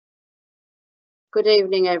Good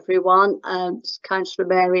evening, everyone. It's Councillor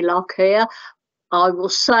Mary Locke here. I will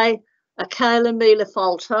say a Caelan Mila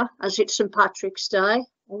Falter as it's St Patrick's Day. I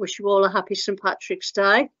wish you all a happy St Patrick's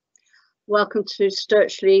Day. Welcome to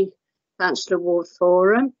Stirchley Councillor Ward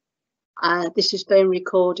Forum. This is being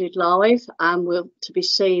recorded live and will to be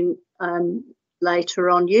seen later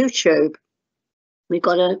on YouTube. We've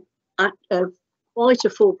got quite a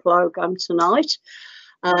full programme tonight.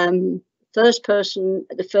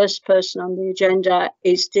 The first person on the agenda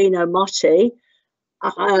is Dino Motti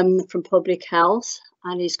from Public Health,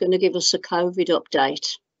 and he's going to give us a COVID update.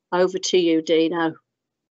 Over to you, Dino.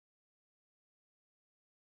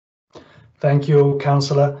 Thank you,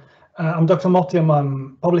 Councillor. I'm Dr. Motti.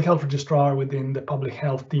 I'm Public Health Registrar within the Public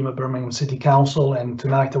Health team at Birmingham City Council, and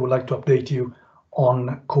tonight I would like to update you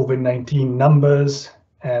on COVID-19 numbers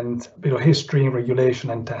and a bit of history,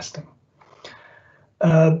 regulation and testing.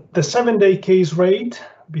 The 7-day case rate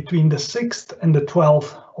between the 6th and the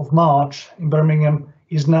 12th of March in Birmingham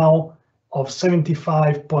is now of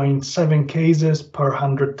 75.7 cases per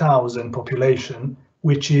 100,000 population,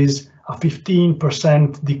 which is a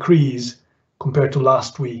 15% decrease compared to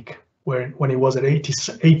last week, when it was at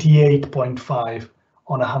 88.5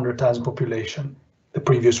 on 100,000 population the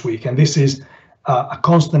previous week. And this is a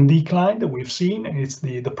constant decline that we've seen, and it's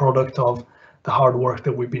the product of the hard work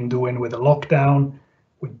that we've been doing with the lockdown,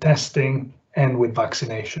 with testing and with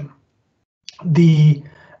vaccination. This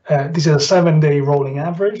is a 7-day rolling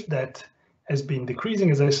average that has been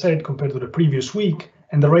decreasing, as I said, compared to the previous week,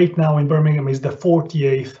 and the rate now in Birmingham is the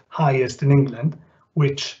 48th highest in England,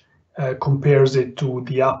 which compares it to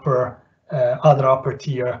the other upper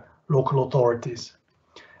tier local authorities.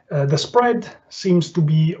 The spread seems to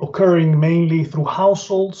be occurring mainly through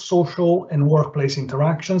household, social and workplace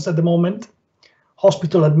interactions at the moment.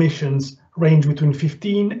 Hospital admissions range between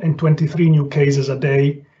 15 and 23 new cases a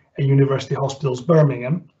day at University Hospitals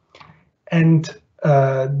Birmingham. And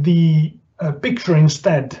the picture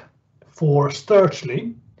instead for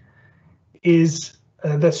Stirchley is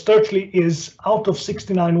that Stirchley is, out of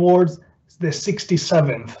 69 wards, the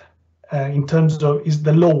 67th in terms of, is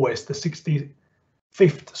the lowest, the 65th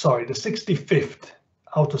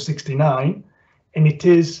out of 69, and it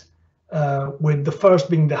is with the first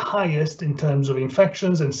being the highest in terms of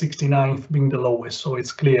infections and 69th being the lowest, so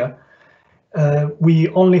it's clear. We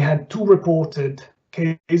only had 2 reported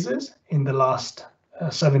cases in the last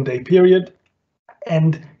 7-day period,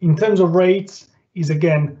 and in terms of rates is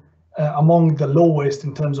again among the lowest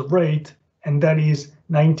in terms of rate, and that is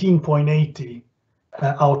 19.80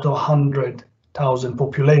 out of 100,000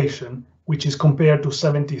 population, which is compared to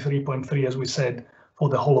 73.3, as we said, for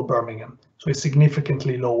the whole of Birmingham, so it's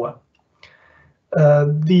significantly lower.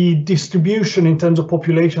 The distribution in terms of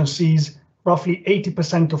population sees roughly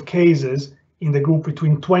 80% of cases in the group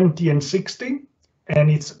between 20 and 60,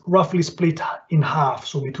 and it's roughly split in half.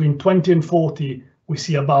 So between 20 and 40, we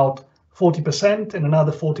see about 40%, and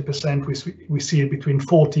another 40% we see it between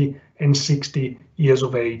 40 and 60 years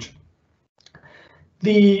of age.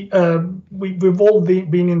 We've all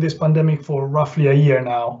been in this pandemic for roughly a year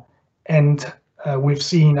now, and we've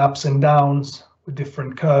seen ups and downs with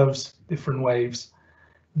different curves, different waves.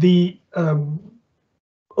 The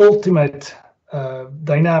ultimate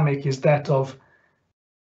dynamic is that of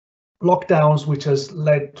lockdowns, which has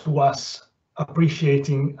led to us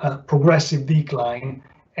appreciating a progressive decline.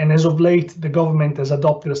 And as of late, the government has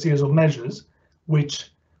adopted a series of measures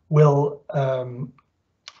which will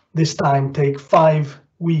this time take 5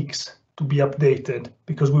 weeks to be updated,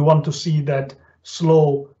 because we want to see that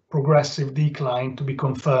slow progressive decline to be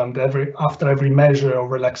confirmed after every measure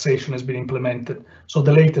of relaxation has been implemented. So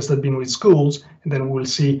the latest has been with schools, and then we'll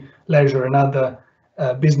see leisure and other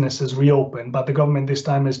businesses reopen. But the government this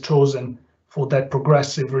time has chosen for that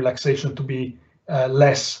progressive relaxation to be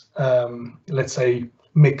less, let's say,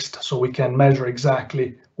 mixed, so we can measure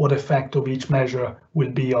exactly what effect of each measure will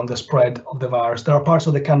be on the spread of the virus. There are parts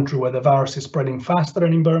of the country where the virus is spreading faster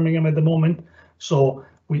than in Birmingham at the moment, so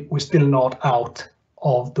we're still not out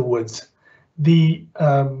of the woods. The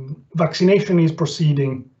vaccination is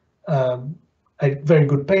proceeding at a very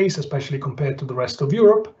good pace, especially compared to the rest of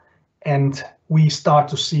Europe, and we start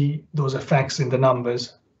to see those effects in the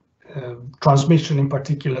numbers. Transmission in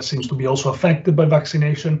particular seems to be also affected by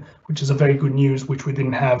vaccination, which is a very good news, which we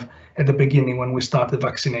didn't have at the beginning when we started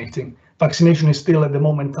vaccinating. Vaccination is still at the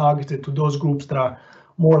moment targeted to those groups that are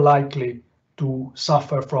more likely to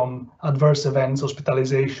suffer from adverse events,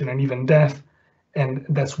 hospitalization and even death, and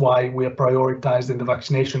that's why we are prioritized in the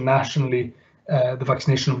vaccination nationally, the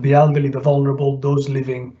vaccination of the elderly, the vulnerable, those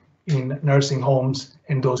living in nursing homes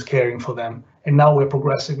and those caring for them. And now we're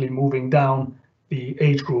progressively moving down the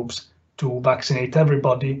age groups to vaccinate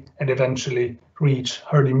everybody and eventually reach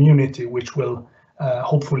herd immunity, which will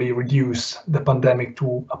hopefully reduce the pandemic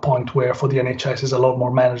to a point where for the NHS is a lot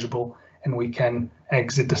more manageable and we can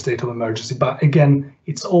exit the state of emergency. But again,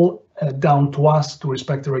 it's all down to us to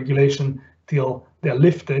respect the regulation till they're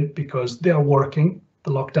lifted, because they are working.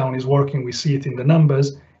 The lockdown is working, we see it in the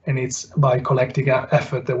numbers, and it's by collective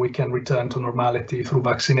effort that we can return to normality through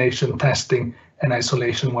vaccination, testing and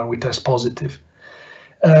isolation when we test positive.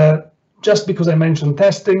 Just because I mentioned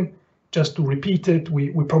testing, just to repeat it,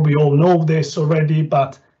 we probably all know this already,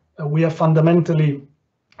 but we have fundamentally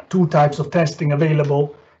two types of testing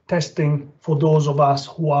available. Testing for those of us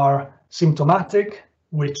who are symptomatic,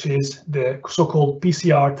 which is the so-called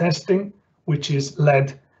PCR testing, which is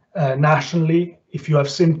led nationally. If you have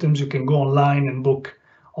symptoms, you can go online and book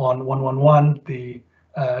on 111 the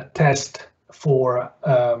test for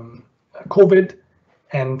COVID,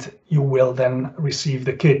 and you will then receive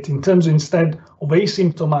the kit. In terms instead of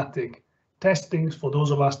asymptomatic testings for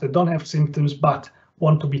those of us that don't have symptoms but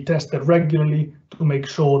want to be tested regularly to make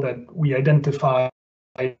sure that we identify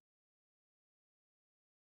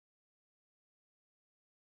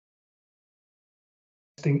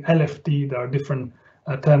LFT, there are different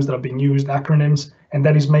terms that are being used, acronyms, and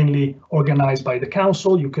that is mainly organized by the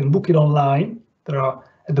council. You can book it online. There are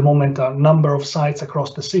at the moment a number of sites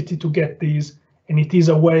across the city to get these, and it is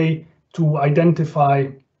a way to identify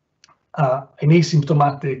an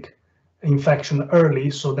asymptomatic infection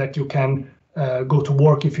early so that you can go to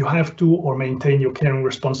work if you have to, or maintain your caring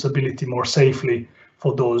responsibility more safely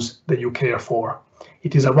for those that you care for.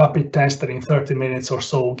 It is a rapid test that in 30 minutes or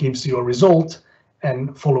so gives you a result,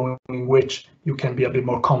 and following which you can be a bit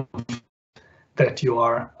more confident that you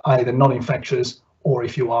are either non-infectious, or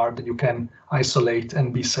if you are, that you can isolate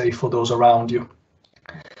and be safe for those around you.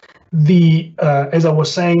 As I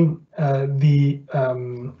was saying, the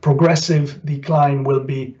progressive decline will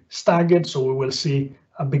be staggered, so we will see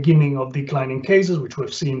a beginning of declining cases, which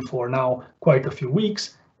we've seen for now quite a few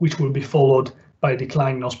weeks, which will be followed by a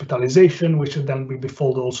decline in hospitalization, which will then be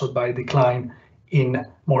followed also by a decline in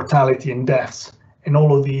mortality and deaths. And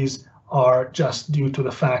all of these are just due to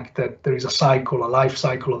the fact that there is a cycle, a life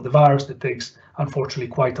cycle of the virus that takes, unfortunately,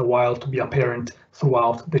 quite a while to be apparent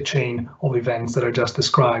throughout the chain of events that I just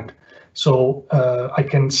described. So I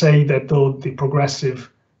can say that though the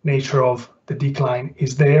progressive nature of the decline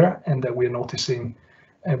is there, and that we're noticing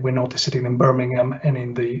it in Birmingham and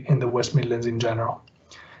in the West Midlands in general.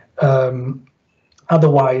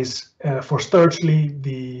 Otherwise, for Stirchley,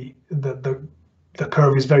 the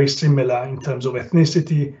curve is very similar in terms of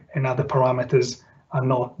ethnicity, and other parameters are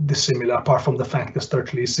not dissimilar, apart from the fact that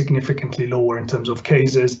Stirchley is significantly lower in terms of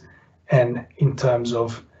cases and in terms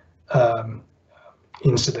of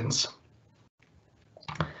incidents.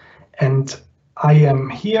 And I am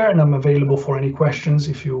here and I'm available for any questions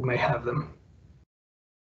if you may have them.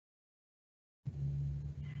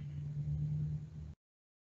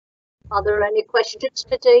 Are there any questions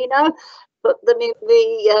for Dino? Put them in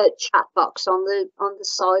the chat box on the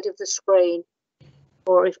side of the screen,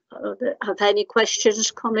 or if have any questions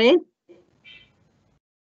come in.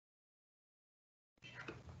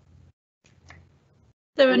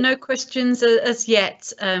 There are no questions as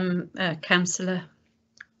yet, Councillor.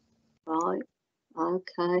 Right.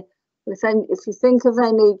 Okay. If you think of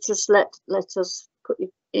any, just let us put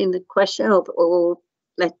it in the question, or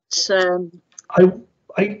let's.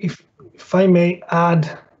 If I may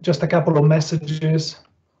add just a couple of messages.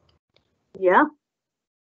 Yeah.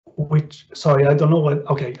 Sorry, I don't know what.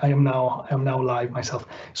 Okay, I am now live myself.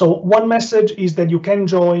 So one message is that you can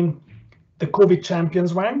join the COVID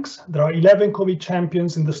champions ranks. There are 11 COVID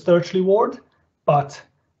champions in the Stirchley ward, but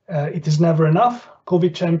it is never enough.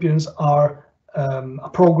 COVID champions are a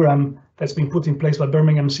program that's been put in place by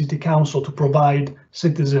Birmingham City Council to provide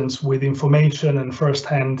citizens with information and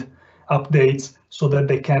first-hand updates so that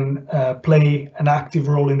they can play an active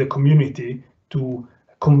role in the community to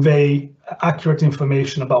convey accurate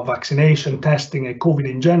information about vaccination, testing, and COVID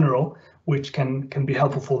in general, which can be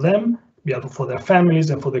helpful for them, be helpful for their families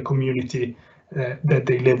and for the community that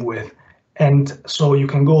they live with. And so you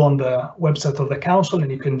can go on the website of the council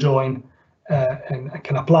and you can join and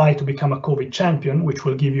can apply to become a COVID champion, which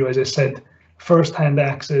will give you, as I said, first-hand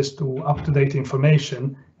access to up-to-date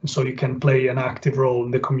information. And so you can play an active role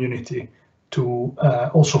in the community to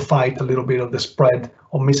also fight a little bit of the spread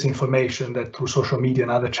of misinformation that through social media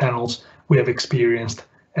and other channels we have experienced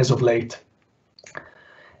as of late.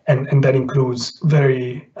 And that includes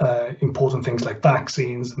very important things like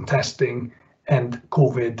vaccines and testing and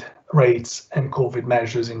COVID rates and COVID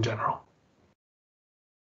measures in general.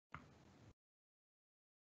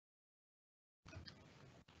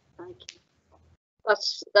 Thank you.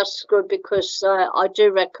 That's good, because I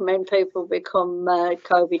do recommend people become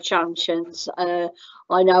COVID champions. I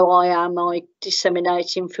know I am. I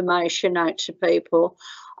disseminate information out to people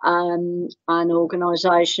and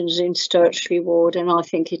organisations in Stirchley ward, and I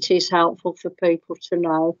think it is helpful for people to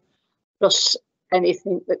know. Plus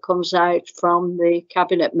anything that comes out from the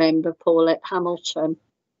cabinet member Paulette Hamilton.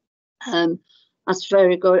 That's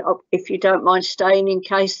very good. If you don't mind staying in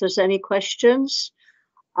case there's any questions.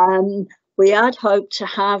 We had hoped to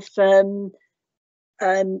have Hamira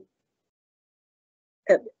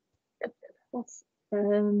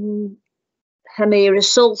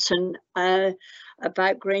Sultan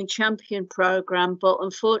about Green Champion programme, but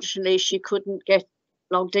unfortunately she couldn't get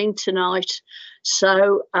logged in tonight.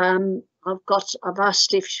 So I've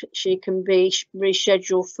asked if she can be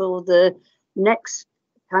rescheduled for the next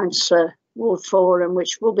Councillor Ward Forum,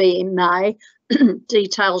 which will be in May.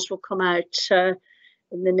 Details will come out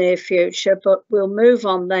in the near future, but we'll move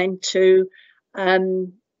on then to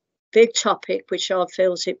big topic, which I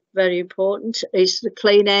feel is very important, is the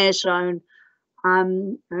clean air zone.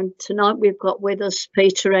 And tonight we've got with us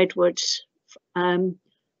Peter Edwards to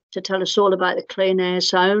tell us all about the clean air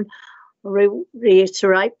zone. I'll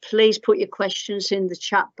reiterate, please put your questions in the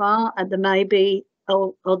chat bar, and there may be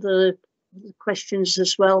other questions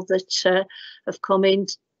as well that have come in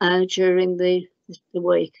during the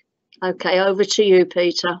week. Okay, over to you,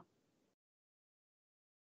 Peter.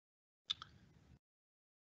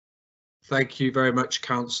 Thank you very much,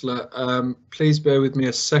 Councillor. Please bear with me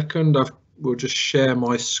a second. We'll just share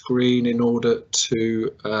my screen in order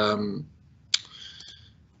to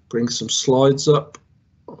bring some slides up.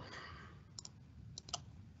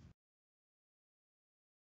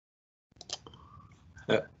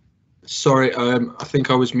 Sorry, I think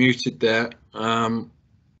I was muted there.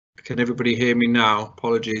 Can everybody hear me now?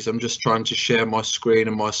 Apologies, I'm just trying to share my screen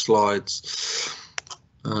and my slides.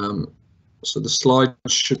 So the slides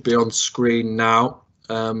should be on screen now.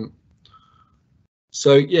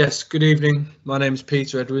 So yes, good evening. My name is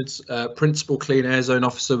Peter Edwards, Principal Clean Air Zone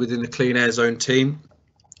Officer within the Clean Air Zone team.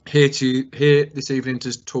 Here this evening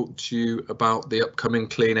to talk to you about the upcoming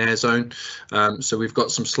Clean Air Zone. So we've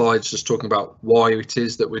got some slides just talking about why it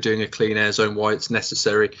is that we're doing a Clean Air Zone, why it's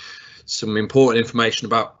necessary, some important information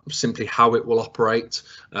about simply how it will operate,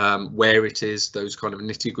 where it is, those kind of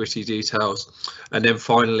nitty-gritty details, and then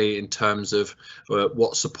finally in terms of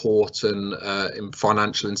what support and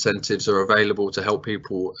financial incentives are available to help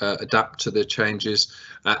people adapt to the changes,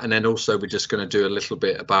 and then also we're just going to do a little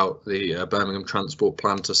bit about the Birmingham Transport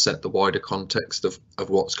Plan to set the wider context of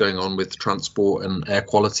what's going on with transport and air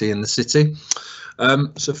quality in the city.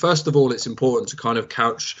 So first of all, it's important to kind of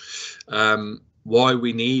couch why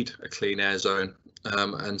we need a clean air zone,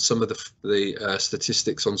 and some of the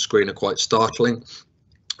statistics on screen are quite startling.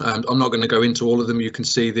 I'm not going to go into all of them. You can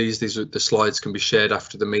see these are the slides, can be shared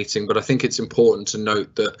after the meeting, but I think it's important to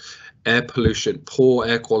note that air pollution, poor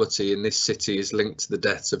air quality in this city is linked to the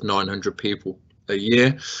deaths of 900 people a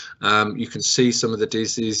year. You can see some of the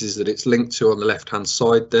diseases that it's linked to on the left hand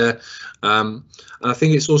side there, and I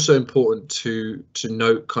think it's also important to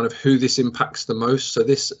note kind of who this impacts the most. So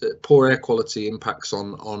this poor air quality impacts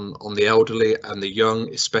on the elderly and the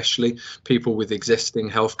young, especially people with existing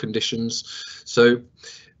health conditions. So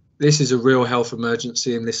this is a real health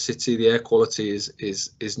emergency in this city. The air quality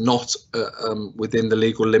is not within the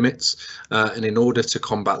legal limits, and in order to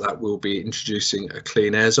combat that, we'll be introducing a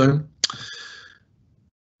clean air zone.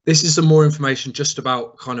 This is some more information just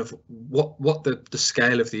about kind of what the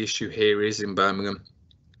scale of the issue here is in Birmingham.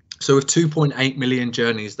 So with 2.8 million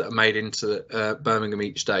journeys that are made into Birmingham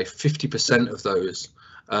each day, 50% of those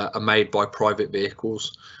are made by private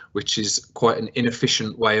vehicles, which is quite an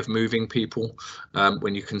inefficient way of moving people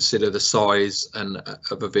when you consider the size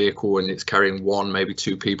of a vehicle and it's carrying one, maybe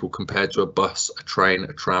two people compared to a bus, a train,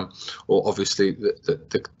 a tram, or obviously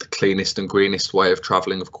the cleanest and greenest way of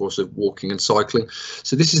travelling, of course, of walking and cycling.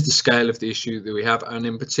 So this is the scale of the issue that we have, and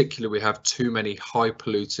in particular we have too many high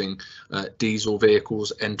polluting diesel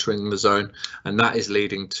vehicles entering the zone, and that is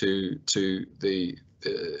leading to the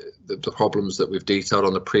problems that we've detailed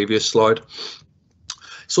on the previous slide.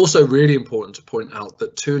 It's also really important to point out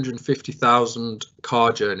that 250,000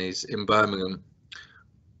 car journeys in Birmingham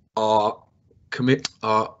are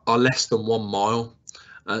less than 1 mile.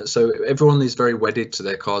 So everyone is very wedded to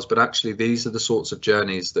their cars, but actually these are the sorts of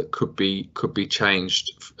journeys that could be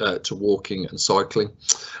changed to walking and cycling,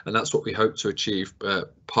 and that's what we hope to achieve.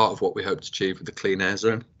 Part of what we hope to achieve with the Clean Air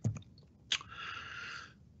Zone.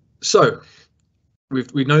 So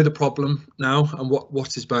we know the problem now, and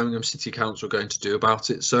what is Birmingham City Council going to do about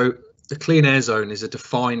it? So The clean air zone is a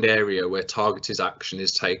defined area where targeted action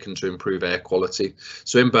is taken to improve air quality.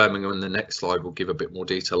 So in Birmingham, and the next slide will give a bit more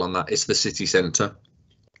detail on that, it's the city centre.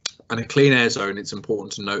 And a clean air zone, it's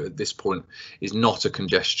important to note at this point, is not a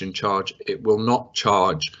congestion charge. It will not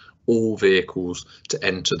charge all vehicles to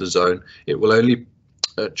enter the zone. It will only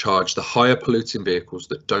charge the higher polluting vehicles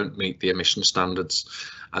that don't meet the emission standards,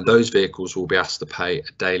 and those vehicles will be asked to pay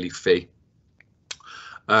a daily fee.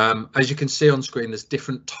 As you can see on screen, there's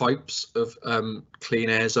different types of clean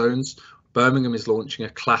air zones. Birmingham is launching a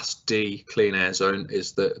Class D clean air zone,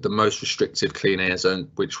 is the most restrictive clean air zone,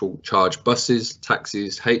 which will charge buses,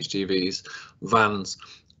 taxis, HGVs, vans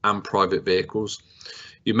and private vehicles.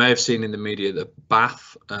 You may have seen in the media that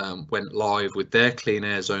Bath went live with their clean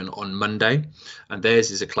air zone on Monday, and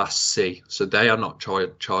theirs is a Class C, so they are not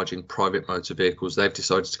charging private motor vehicles. They've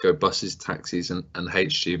decided to go buses, taxis and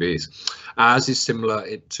HGVs, as is similar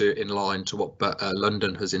in line to what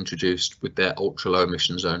London has introduced with their ultra low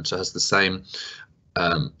emission zone, so it has the same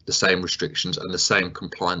restrictions and the same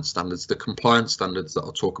compliance standards. The compliance standards that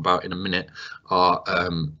I'll talk about in a minute are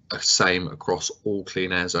same across all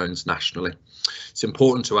clean air zones nationally. It's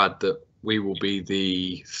important to add that we will be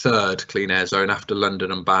the third clean air zone after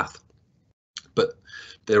London and Bath, but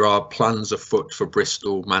there are plans afoot for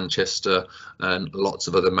Bristol, Manchester and lots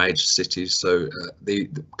of other major cities, so the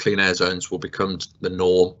clean air zones will become the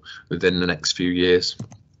norm within the next few years.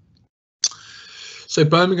 So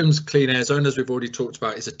Birmingham's clean air zone, as we've already talked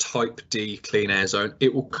about, is a Type D clean air zone.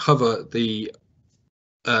 It will cover the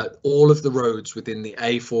all of the roads within the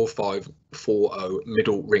A4540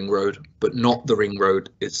 Middle Ring Road, but not the Ring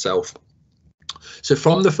Road itself. So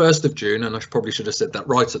from the 1st of June, and I probably should have said that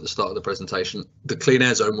right at the start of the presentation, the clean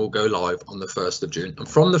air zone will go live on the 1st of June. And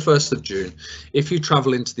from the 1st of June, if you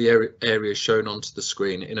travel into the area shown onto the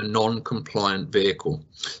screen in a non-compliant vehicle,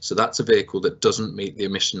 so that's a vehicle that doesn't meet the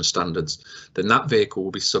emission standards, then that vehicle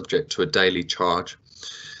will be subject to a daily charge.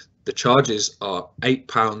 The charges are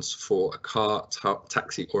 £8 for a car,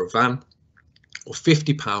 taxi or a van, or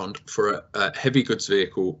 £50 for a heavy goods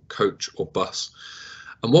vehicle, coach or bus.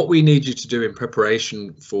 And what we need you to do in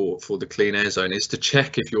preparation for the clean air zone is to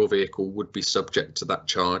check if your vehicle would be subject to that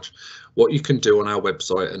charge. What you can do on our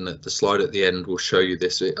website, and the slide at the end will show you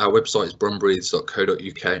this, our website is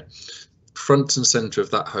brumbreathes.co.uk. Front and centre of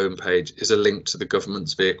that homepage is a link to the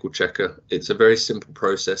government's vehicle checker. It's a very simple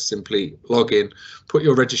process. Simply log in, put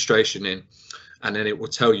your registration in, and then it will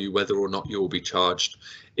tell you whether or not you will be charged.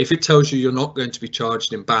 If it tells you you're not going to be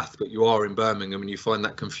charged in Bath, but you are in Birmingham and you find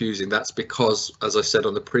that confusing, that's because, as I said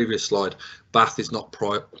on the previous slide, Bath is not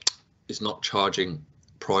charging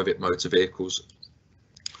private motor vehicles.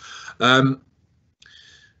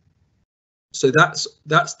 So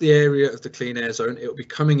that's the area of the clean air zone. It will be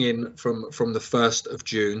coming in from the 1st of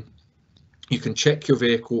June. You can check your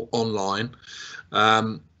vehicle online.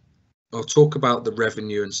 I'll talk about the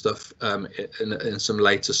revenue and stuff in some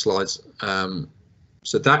later slides.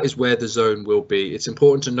 So that is where the zone will be. It's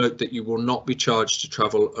important to note that you will not be charged to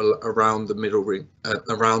travel around the middle ring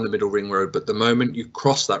road, but the moment you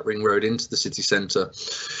cross that ring road into the city centre,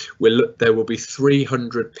 there will be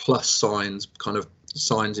 300 plus signs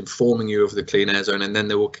informing you of the clean air zone, and then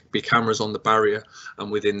there will be cameras on the barrier and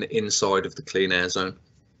within the inside of the clean air zone.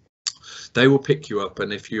 They will pick you up,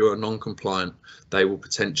 and if you are non-compliant, they will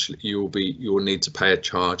you will need to pay a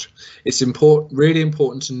charge. It's really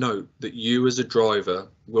important to note that you as a driver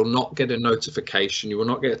will not get a notification. You will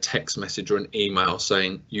not get a text message or an email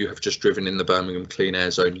saying you have just driven in the Birmingham clean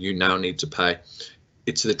air zone, you now need to pay.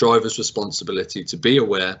 It's the driver's responsibility to be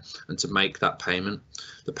aware and to make that payment.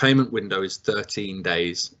 The payment window is 13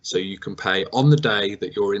 days, so you can pay on the day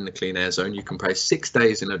that you're in the clean air zone. You can pay 6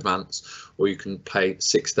 days in advance, or you can pay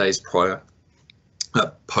 6 days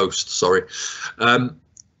post.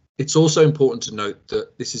 It's also important to note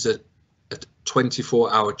that this is a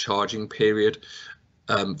 24-hour charging period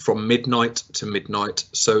from midnight to midnight.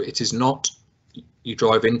 So it is not you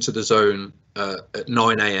drive into the zone at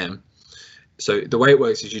 9 AM. So the way it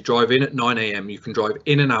works is you drive in at 9 AM, you can drive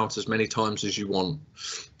in and out as many times as you want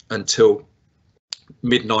until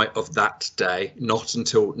midnight of that day, not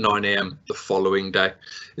until 9 AM the following day.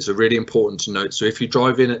 It's really important to note. So if you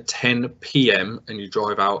drive in at 10 PM and you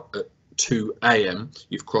drive out at 2 AM,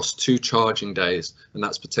 you've crossed 2 charging days, and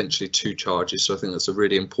that's potentially 2 charges. So I think that's a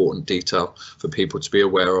really important detail for people to be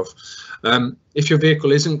aware of. If your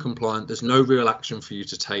vehicle isn't compliant, there's no real action for you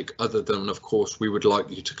to take other than, of course, we would like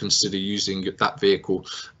you to consider using that vehicle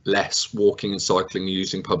less, walking and cycling,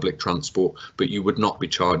 using public transport, but you would not be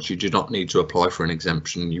charged. You do not need to apply for an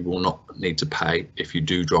exemption. You will not need to pay if you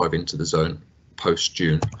do drive into the zone post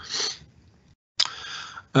June.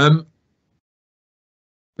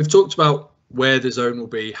 We've talked about where the zone will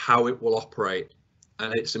be, how it will operate,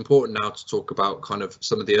 and it's important now to talk about kind of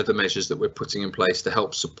some of the other measures that we're putting in place to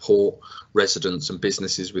help support residents and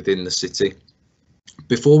businesses within the city.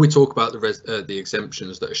 Before we talk about the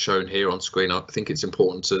exemptions that are shown here on screen, I think it's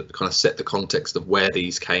important to kind of set the context of where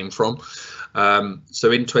these came from.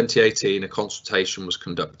 So in 2018, a consultation was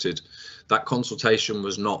conducted. That consultation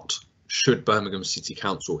was not, should Birmingham City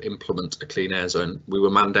Council implement a clean air zone? We were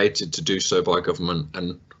mandated to do so by government,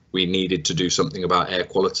 and we needed to do something about air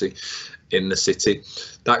quality in the city.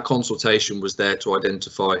 That consultation was there to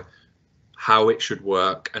identify how it should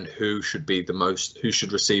work and who should receive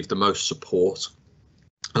the most support.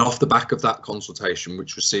 And off the back of that consultation,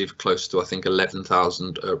 which received close to, I think,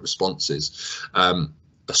 11,000 responses,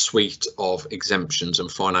 a suite of exemptions and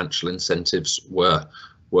financial incentives were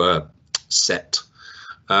set.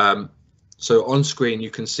 So on screen, you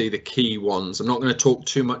can see the key ones. I'm not going to talk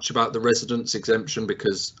too much about the residents exemption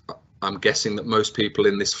because I'm guessing that most people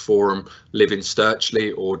in this forum live in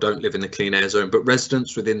Stirchley or don't live in the clean air zone, but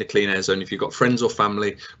residents within the clean air zone, if you've got friends or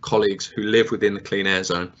family, colleagues who live within the clean air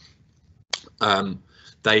zone,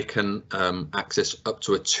 they can access up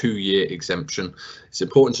to a 2-year exemption. It's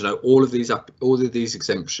important to know all of these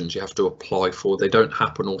exemptions you have to apply for. They don't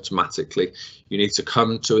happen automatically. You need to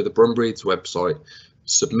come to the Brumbreeds website,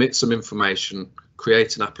 submit some information,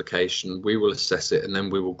 create an application. We will assess it, and then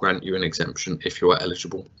we will grant you an exemption if you are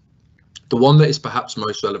eligible. The one that is perhaps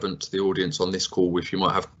most relevant to the audience on this call, if you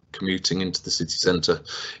might have commuting into the city centre,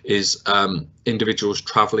 is individuals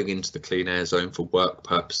travelling into the clean air zone for work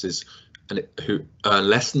purposes and who earn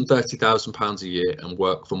less than £30,000 a year and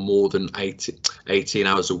work for more than 18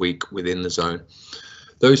 hours a week within the zone.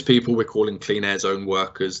 Those people we're calling clean air zone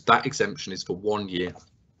workers. That exemption is for 1 year.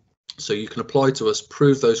 So you can apply to us,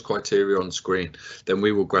 prove those criteria on screen, then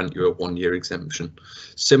we will grant you a 1-year exemption.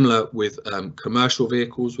 Similar with commercial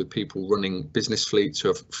vehicles, with people running business fleets who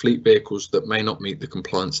have fleet vehicles that may not meet the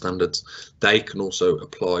compliance standards, they can also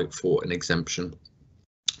apply for an exemption.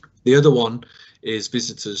 The other one is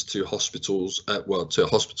visitors to hospitals, to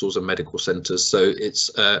hospitals and medical centres. So it's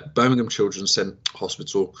Birmingham Children's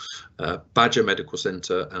Hospital, Badger Medical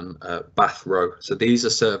Centre and Bath Row. So these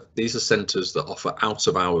are centres that offer out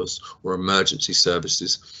of hours or emergency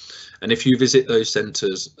services. And if you visit those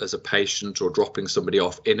centres as a patient or dropping somebody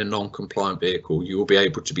off in a non-compliant vehicle, you will be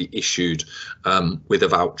able to be issued with a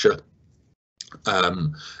voucher.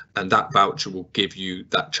 And that voucher will give you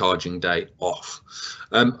that charging day off.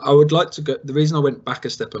 I would like to go, the reason I went back a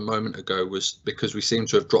step a moment ago was because we seem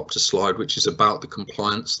to have dropped a slide which is about the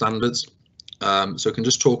compliance standards. So I can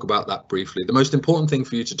just talk about that briefly. The most important thing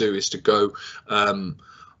for you to do is to go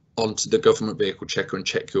onto the government vehicle checker and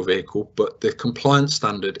check your vehicle, but the compliance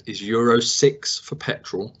standard is Euro 6 for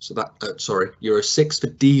petrol, so that Euro 6 for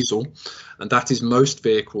diesel, and that is most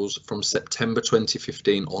vehicles from September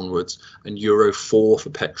 2015 onwards, and Euro 4 for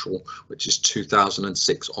petrol, which is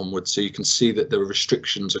 2006 onwards. So you can see that the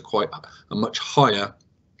restrictions are much higher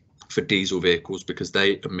for diesel vehicles because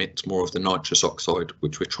they emit more of the nitrous oxide,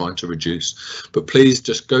 which we're trying to reduce. But please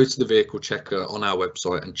just go to the vehicle checker on our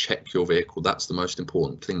website and check your vehicle. That's the most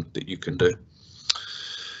important thing that you can do.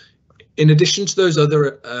 In addition to those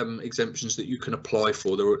other exemptions that you can apply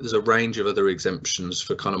for, there's a range of other exemptions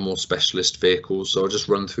for kind of more specialist vehicles. So I'll just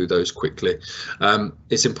run through those quickly.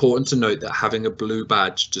 It's important to note that having a blue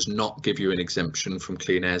badge does not give you an exemption from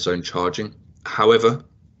clean air zone charging. However,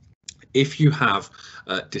 if you have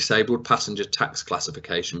disabled passenger tax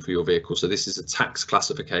classification for your vehicle, so this is a tax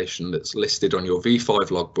classification that's listed on your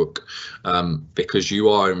V5 logbook because you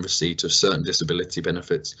are in receipt of certain disability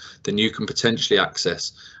benefits, then you can potentially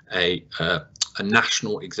access a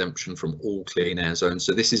national exemption from all clean air zones.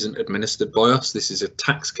 So this isn't administered by us, this is a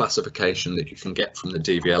tax classification that you can get from the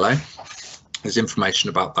DVLA. There's information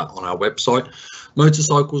about that on our website.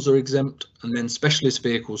 Motorcycles are exempt, and then specialist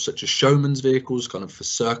vehicles such as showman's vehicles, kind of for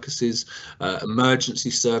circuses,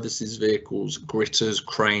 emergency services vehicles, gritters,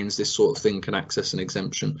 cranes, this sort of thing can access an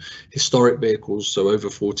exemption. Historic vehicles, so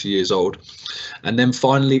over 40 years old. And then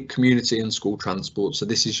finally, community and school transport. So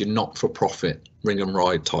this is your not-for-profit ring and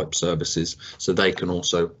ride type services, so they can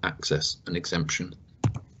also access an exemption.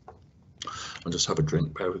 I'll just have a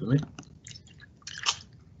drink, bear with me.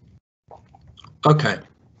 Okay,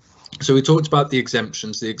 so we talked about the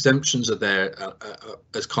exemptions. The exemptions are there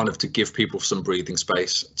as kind of to give people some breathing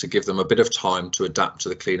space, to give them a bit of time to adapt to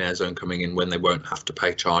the clean air zone coming in when they won't have to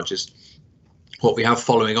pay charges. What we have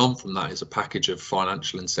following on from that is a package of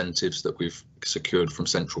financial incentives that we've secured from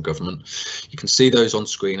central government. You can see those on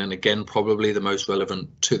screen, and again, probably the most relevant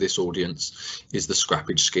to this audience is the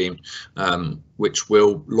scrappage scheme, which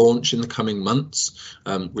will launch in the coming months.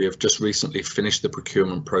 We have just recently finished the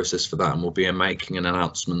procurement process for that, and we'll be making an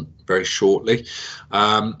announcement very shortly,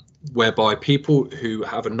 whereby people who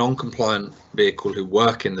have a non-compliant vehicle who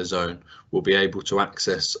work in the zone will be able to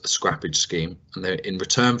access a scrappage scheme, and in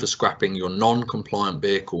return for scrapping your non-compliant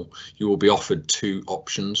vehicle, you will be offered two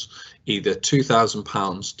options: either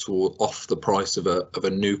 £2,000 off the price of a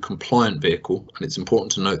new compliant vehicle, and it's important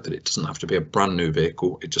to note that it doesn't have to be a brand new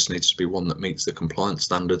vehicle, it just needs to be one that meets the compliance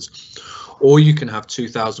standards, or you can have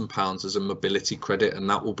 £2,000 as a mobility credit, and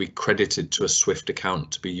that will be credited to a SWIFT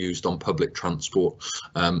account to be used on public transport,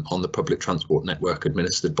 on the public transport network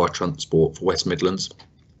administered by Transport for West Midlands.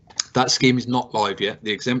 That scheme is not live yet.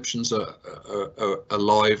 The exemptions are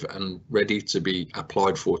live and ready to be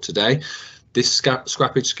applied for today. This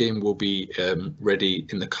scrappage scheme will be ready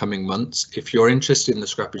in the coming months. If you're interested in the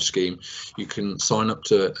scrappage scheme, you can sign up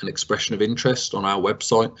to an expression of interest on our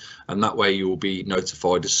website, and that way you will be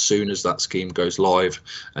notified as soon as that scheme goes live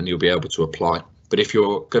and you'll be able to apply. But if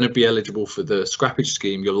you're going to be eligible for the scrappage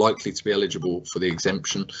scheme, you're likely to be eligible for the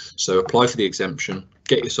exemption. So apply for the exemption,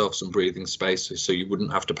 get yourself some breathing space so you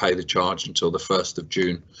wouldn't have to pay the charge until the 1st of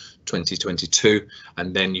June 2022,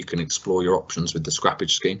 and then you can explore your options with the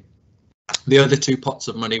scrappage scheme. The other two pots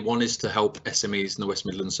of money, one is to help SMEs in the West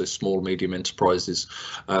Midlands, so small medium enterprises,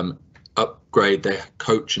 upgrade their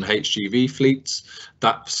coach and HGV fleets.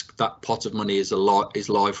 That pot of money is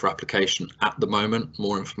live for application at the moment.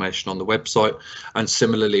 More information on the website. And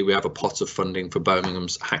similarly, we have a pot of funding for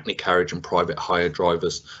Birmingham's Hackney carriage and private hire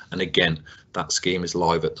drivers. And again, that scheme is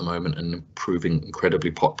live at the moment and proving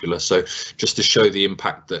incredibly popular. So just to show the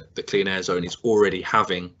impact that the Clean Air Zone is already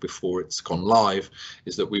having before it's gone live,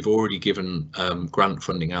 is that we've already given grant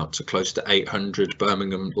funding out to close to 800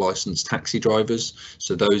 Birmingham licensed taxi drivers.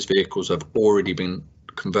 So those vehicles have already been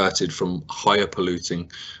converted from higher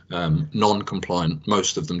polluting, non-compliant,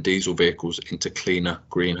 most of them diesel vehicles, into cleaner,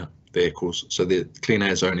 greener vehicles. So the Clean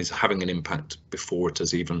Air Zone is having an impact before it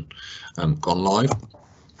has even gone live.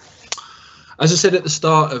 As I said at the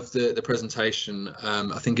start of the presentation,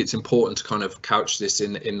 I think it's important to kind of couch this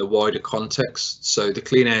in the wider context. So the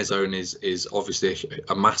Clean Air Zone is obviously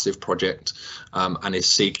a massive project and is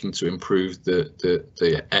seeking to improve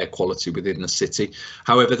the air quality within the city.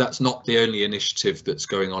 However, that's not the only initiative that's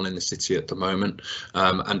going on in the city at the moment,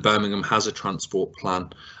 and Birmingham has a transport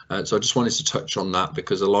plan. So I just wanted to touch on that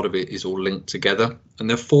because a lot of it is all linked together, and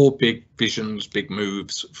there are four big visions, big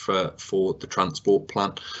moves for the transport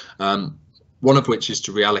plan. One of which is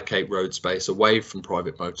to reallocate road space away from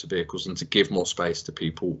private motor vehicles and to give more space to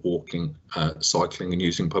people walking, cycling and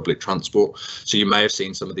using public transport. So you may have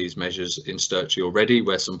seen some of these measures in Stirchley already,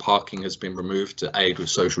 where some parking has been removed to aid with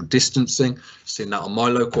social distancing. Seen that on my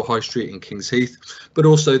local high street in Kings Heath, but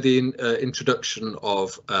also the introduction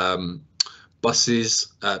of bus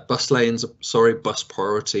lanes, bus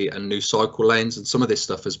priority and new cycle lanes. And some of this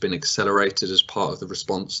stuff has been accelerated as part of the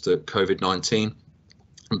response to COVID-19.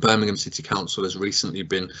 Birmingham City Council has recently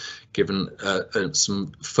been given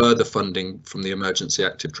some further funding from the Emergency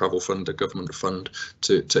Active Travel Fund, a government fund,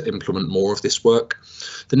 to implement more of this work.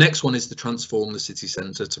 The next one is to transform the city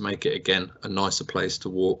centre to make it again a nicer place to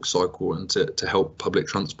walk, cycle and to help public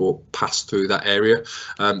transport pass through that area.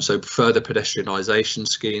 So further pedestrianisation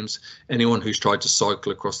schemes. Anyone who's tried to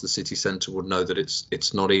cycle across the city centre would know that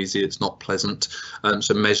it's not easy, it's not pleasant.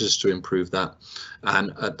 So measures to improve that.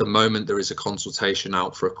 And at the moment there is a consultation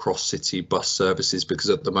out for cross-city bus services,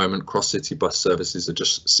 because at the moment cross-city bus services are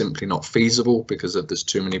just simply not feasible because there's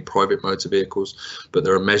too many private motor vehicles. But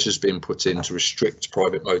there are measures being put in to restrict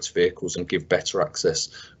private motor vehicles and give better access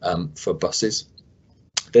for buses.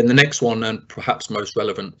 Then the next one, and perhaps most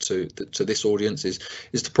relevant to this audience, is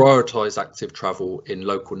to prioritise active travel in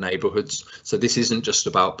local neighbourhoods. So this isn't just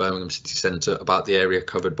about Birmingham City Centre, about the area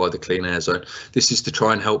covered by the Clean Air Zone. This is to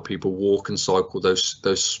try and help people walk and cycle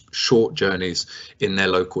those short journeys in their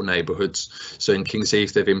local neighbourhoods. So in Kings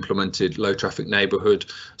Heath, they've implemented low traffic neighbourhood.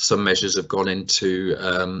 Some measures have gone into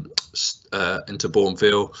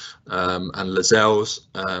Bourneville and Lascelles,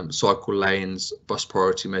 cycle lanes, bus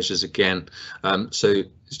priority measures again. So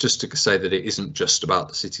it's just to say that it isn't just about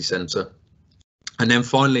the city centre. And then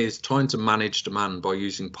finally is trying to manage demand by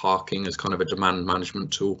using parking as kind of a demand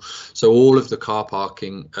management tool. So all of the car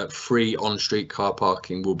parking, free on-street car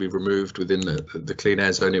parking, will be removed within the clean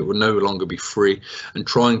air zone. It will no longer be free, and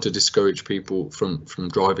trying to discourage people from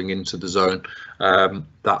driving into the zone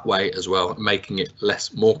that way as well, making it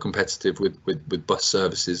more competitive with bus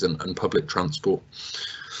services and public transport.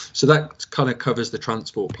 So that kind of covers the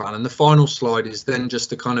transport plan. And the final slide is then just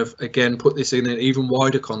to kind of, again, put this in an even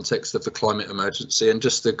wider context of the climate emergency, and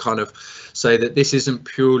just to kind of say that this isn't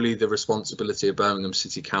purely the responsibility of Birmingham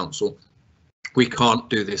City Council. We can't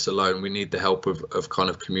do this alone. We need the help of kind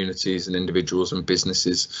of communities and individuals and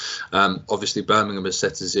businesses. Obviously, Birmingham has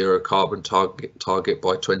set a zero carbon target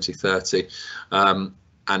by 2030.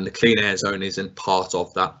 And the clean air zone isn't part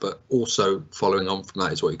of that, but also following on from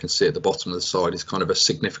that is what you can see at the bottom of the slide is kind of a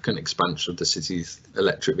significant expansion of the city's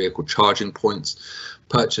electric vehicle charging points,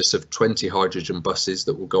 purchase of 20 hydrogen buses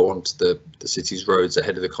that will go onto the city's roads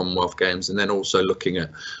ahead of the Commonwealth Games, and then also looking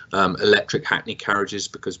at electric hackney carriages,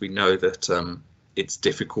 because we know that it's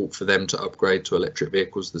difficult for them to upgrade to electric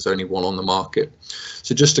vehicles. There's only one on the market.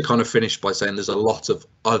 So just to kind of finish by saying there's a lot of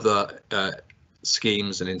other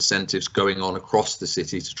schemes and incentives going on across the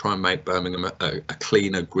city to try and make Birmingham a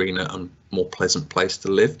cleaner, greener and more pleasant place to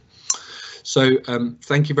live. So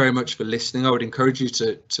thank you very much for listening. I would encourage you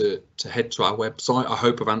to head to our website. I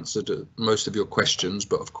hope I've answered most of your questions,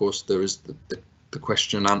 but of course there is the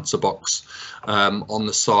question and answer box on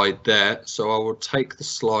the side there. So I will take the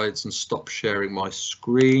slides and stop sharing my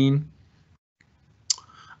screen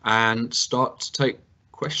and start to take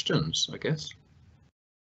questions, I guess.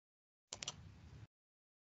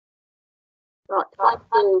 Right,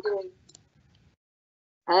 thank you.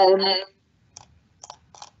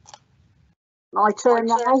 My turn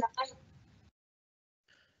now.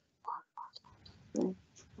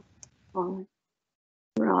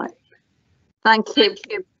 Right, thank you.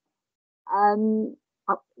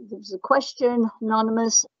 There's a question,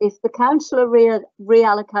 anonymous. If the council are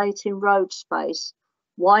reallocating road space,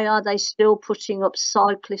 why are they still putting up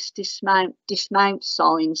cyclist dismount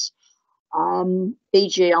signs?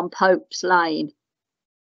 E.g. on Pope's Lane?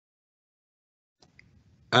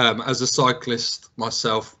 As a cyclist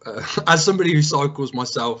myself, as somebody who cycles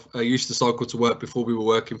myself, I used to cycle to work before we were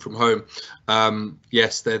working from home.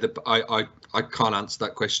 Yes, they're I can't answer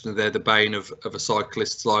that question. They're the bane of a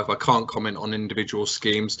cyclist's life. I can't comment on individual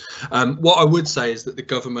schemes. What I would say is that the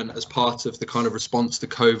government, as part of the kind of response to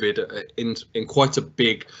COVID, in quite a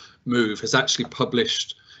big move, has actually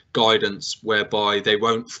published guidance whereby they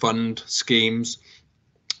won't fund schemes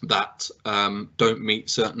that don't meet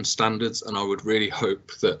certain standards, and I would really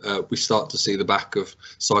hope that we start to see the back of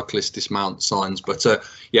cyclist dismount signs. But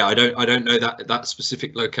yeah, I don't know that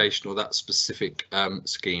specific location or that specific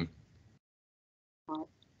scheme.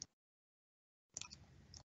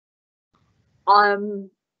 I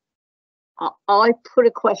put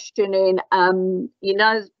a question in. You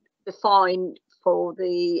know, the fine for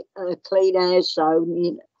the clean air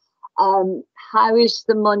zone. How is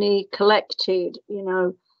the money collected? You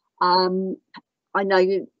know, I know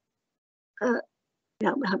you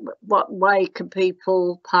know, what way can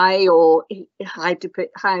people pay, or how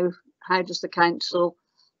does the council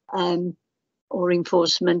or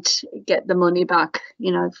enforcement get the money back?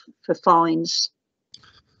 You know, for fines.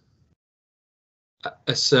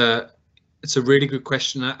 It's a really good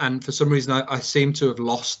question, and for some reason I seem to have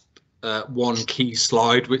lost one key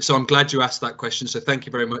slide, so I'm glad you asked that question, so thank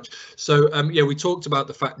you very much. So yeah, we talked about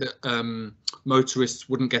the fact that motorists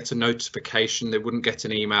wouldn't get a notification, they wouldn't get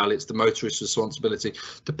an email. It's the motorist's responsibility.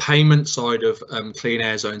 The payment side of clean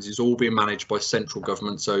air zones is all being managed by central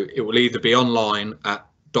government, so it will either be online at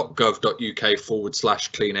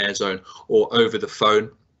 .gov.uk/clean air zone or over the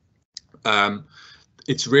phone.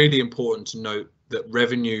 It's really important to note that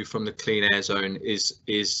revenue from the clean air zone is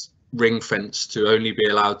ring fenced to only be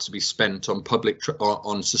allowed to be spent on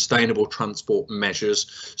on sustainable transport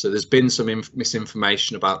measures. So there's been some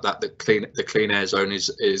misinformation about that. The clean air zone is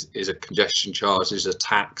a congestion charge, is a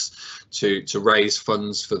tax to raise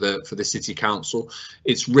funds for the city council.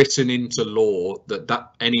 It's written into law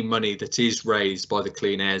that any money that is raised by the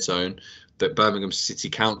clean air zone that Birmingham City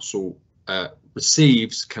Council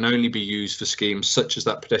receives can only be used for schemes such as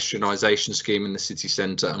that pedestrianisation scheme in the city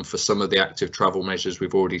centre and for some of the active travel measures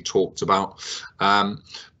we've already talked about.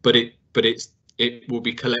 But it will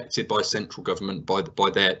be collected by central government by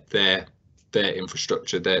their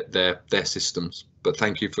infrastructure, their systems. But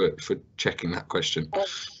thank you for checking that question.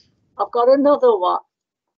 I've got another one.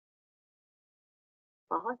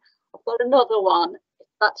 I've got another one. If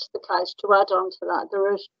that's the case, to add on to that,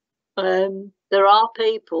 there is there are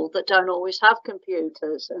people that don't always have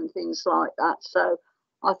computers and things like that. So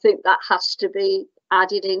I think that has to be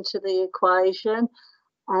added into the equation.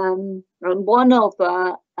 And one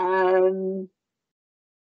other,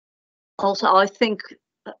 also, I think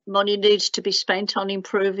money needs to be spent on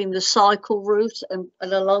improving the cycle route and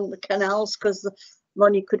along the canals, because the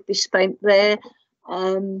money could be spent there,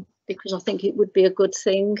 because I think it would be a good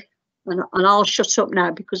thing. And I'll shut up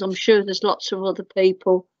now because I'm sure there's lots of other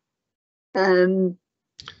people who've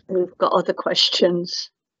got other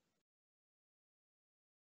questions.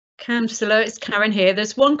 Councillor, it's Karen here.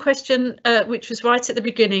 There's one question which was right at the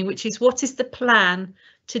beginning, which is, what is the plan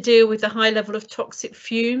to deal with the high level of toxic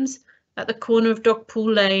fumes at the corner of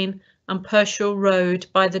Dogpool Lane and Pershore Road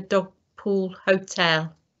by the Dogpool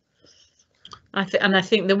Hotel? I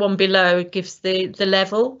think the one below gives the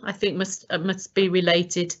level. I think must be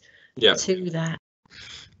related to that.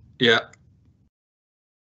 Yeah.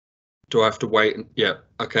 Do I have to wait? Yeah.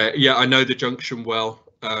 Okay. Yeah, I know the junction well.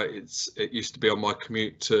 It used to be on my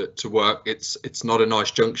commute to work. It's not a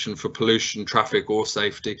nice junction for pollution, traffic or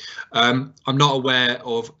safety. I'm not aware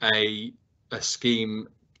of a scheme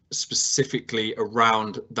specifically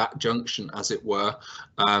around that junction, as it were,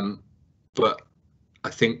 but I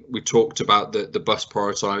think we talked about the bus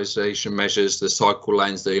prioritisation measures, the cycle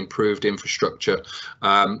lanes, the improved infrastructure.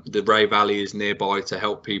 The Ray Valley is nearby to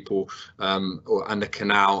help people, and the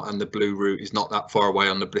canal and the Blue Route is not that far away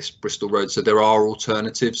on the Bristol Road. So there are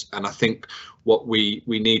alternatives, and I think what we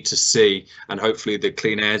need to see, and hopefully the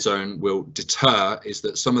clean air zone will deter, is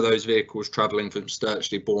that some of those vehicles travelling from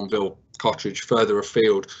Stirchley, Bourneville, Cottridge, further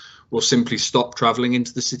afield, will simply stop travelling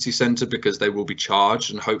into the city centre because they will be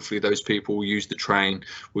charged, and hopefully those people will use the train,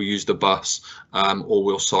 will use the bus, or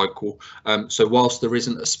will cycle. So whilst there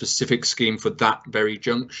isn't a specific scheme for that very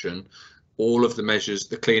junction, all of the measures,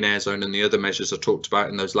 the clean air zone and the other measures I talked about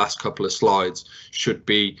in those last couple of slides, should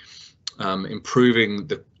be improving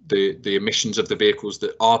the emissions of the vehicles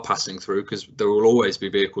that are passing through, because there will always be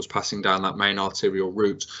vehicles passing down that main arterial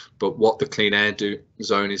route. But what the clean air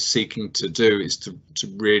zone is seeking to do is to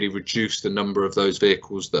really reduce the number of those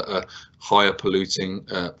vehicles that are higher polluting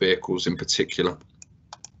vehicles in particular.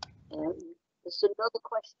 There's another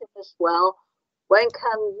question as well. When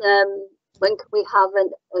can we have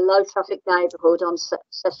a low traffic neighbourhood on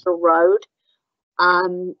Cecil Road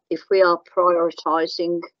if we are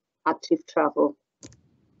prioritising active travel?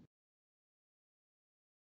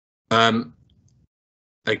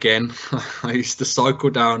 Again, I used to cycle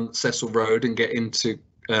down Cecil Road and get into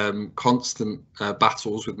constant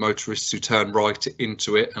battles with motorists who turn right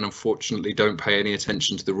into it and unfortunately don't pay any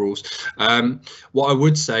attention to the rules. What I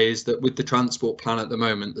would say is that with the transport plan at the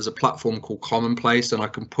moment, there's a platform called Commonplace, and I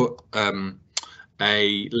can put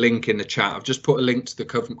a link in the chat. I've just put a link to the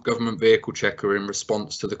government vehicle checker in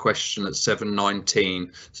response to the question at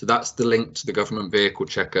 7:19. So that's the link to the government vehicle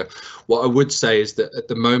checker. What I would say is that at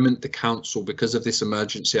the moment, the council, because of this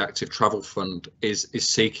emergency active travel fund, is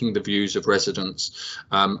seeking the views of residents,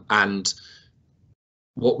 and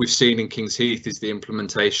what we've seen in Kings Heath is the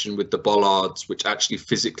implementation with the bollards, which actually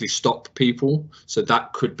physically stop people. So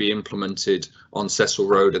that could be implemented on Cecil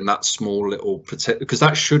Road, and that small little, because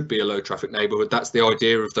that should be a low traffic neighbourhood. That's the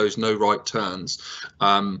idea of those no right turns.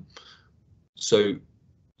 So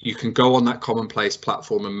you can go on that Commonplace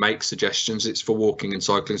platform and make suggestions. It's for walking and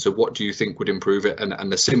cycling. So what do you think would improve it?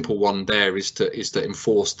 And the simple one there is to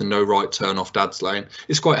enforce the no right turn off Dad's Lane.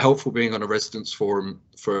 It's quite helpful being on a residents forum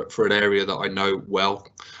for an area that I know well.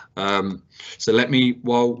 So let me,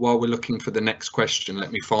 while we're looking for the next question,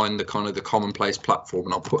 let me find the Commonplace platform,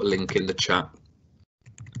 and I'll put a link in the chat.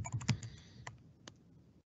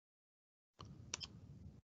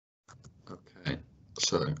 Okay,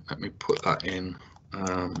 so let me put that in.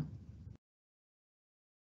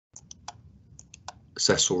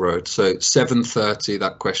 Cecil Road. So 7:30,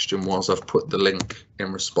 that question was. I've put the link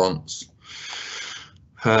in response.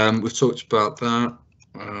 We've talked about that.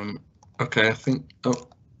 Okay, I think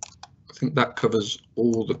that covers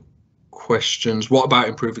all the questions. What about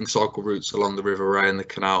improving cycle routes along the River Ray and the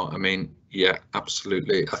canal? I mean, yeah,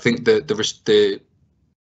 absolutely. I think that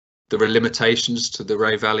there are limitations to the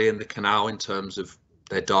Ray Valley and the canal in terms of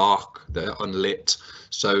they're dark, they're unlit,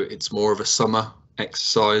 so it's more of a summer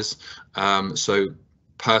exercise. So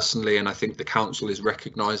personally, and I think the council is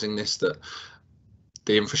recognising this, that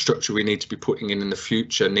the infrastructure we need to be putting in the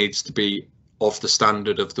future needs to be of the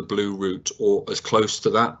standard of the Blue Route or as close to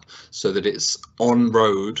that, so that it's on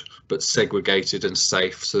road but segregated and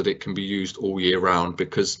safe, so that it can be used all year round.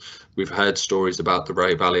 Because we've heard stories about the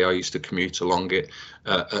Ray Valley. I used to commute along it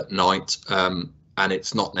at night, and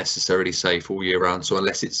it's not necessarily safe all year round. So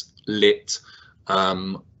unless it's lit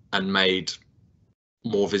and made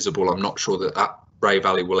more visible. I'm not sure that Bray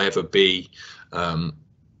Valley will ever be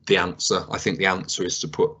the answer. I think the answer is to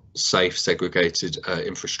put safe, segregated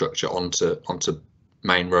infrastructure onto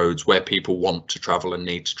main roads where people want to travel and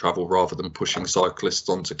need to travel, rather than pushing cyclists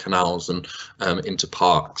onto canals and into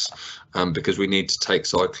parks, because we need to take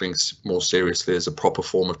cycling more seriously as a proper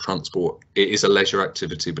form of transport. It is a leisure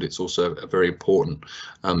activity, but it's also a very important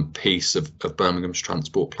piece of Birmingham's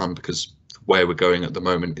transport plan, because where we're going at the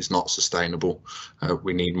moment is not sustainable.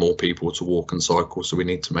 We need more people to walk and cycle, so we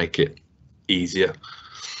need to make it easier.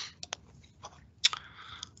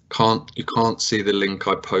 You can't see the link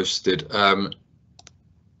I posted.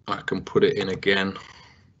 I can put it in again,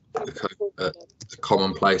 the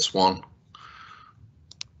commonplace one.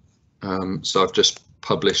 So I've just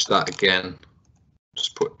published that again.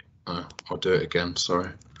 Just put, I'll do it again, sorry.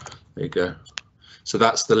 There you go. So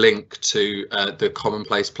that's the link to the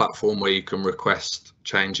commonplace platform where you can request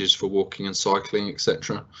changes for walking and cycling,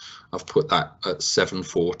 etc. I've put that at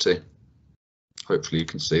 7:40. Hopefully you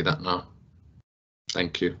can see that now.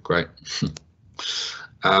 Thank you, great.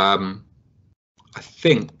 I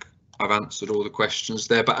think I've answered all the questions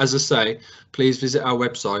there, but as I say, please visit our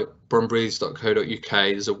website, brumbreeze.co.uk.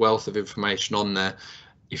 There's a wealth of information on there.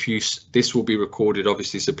 This will be recorded,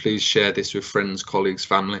 obviously, so please share this with friends, colleagues,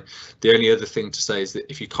 family. The only other thing to say is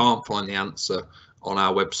that if you can't find the answer on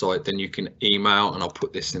our website, then you can email, and I'll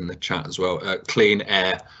put this in the chat as well,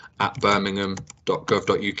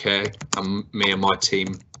 cleanair@birmingham.gov.uk, and me and my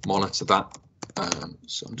team monitor that.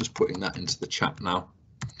 So I'm just putting that into the chat now.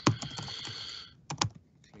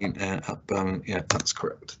 Yeah, that's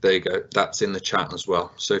correct. There you go. That's in the chat as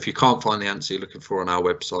well. So if you can't find the answer you're looking for on our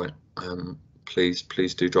website, please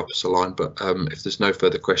do drop us a line. But if there's no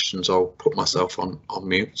further questions, I'll put myself on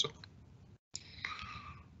mute.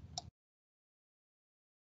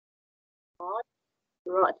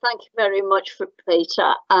 Right, thank you very much for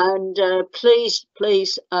Peter, and please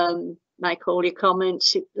make all your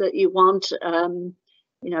comments that you want.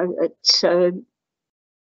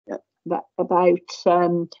 About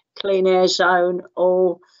Clean Air Zone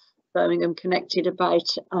or Birmingham Connected, about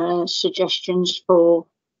suggestions for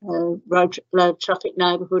road traffic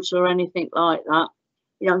neighbourhoods or anything like that.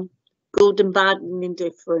 Good and bad and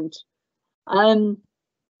indifferent. I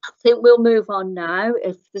think we'll move on now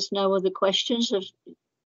if there's no other questions. Has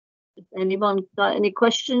anyone got any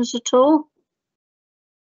questions at all?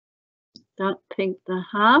 Don't think they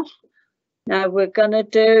have. Now we're going to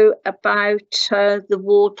do about the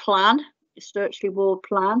ward plan, the Stirchley ward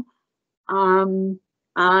plan, and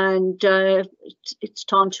it's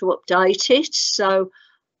time to update it. So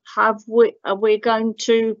are we going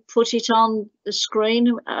to put it on the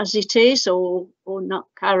screen as it is, or not,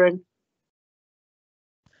 Karen?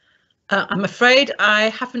 I'm afraid I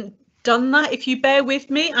haven't done that. If you bear with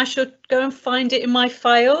me, I should go and find it in my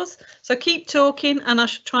files. So keep talking and I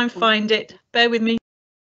should try and find it. Bear with me.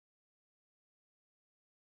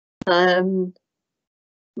 I mean,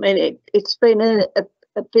 it's been a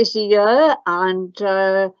busy year, and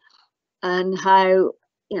how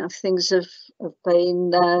things have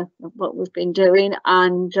been, what we've been doing,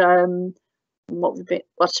 and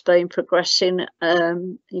what's been progressing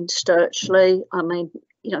in Stirchley. I mean,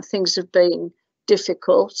 things have been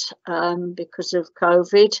difficult because of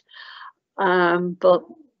COVID, but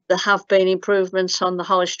there have been improvements on the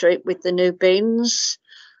high street with the new bins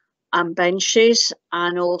and benches,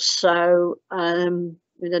 and also in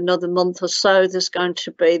another month or so there's going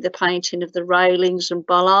to be the painting of the railings and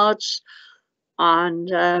bollards, and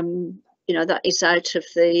that is out of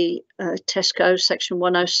the Tesco section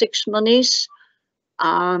 106 monies,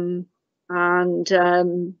 and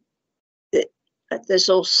there's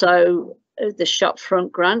also the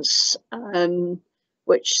shopfront grants,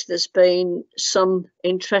 which there's been some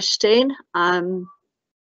interest in. At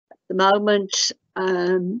the moment,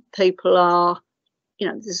 people are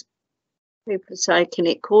taking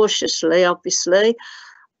it cautiously, obviously,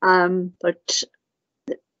 but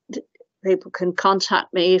people can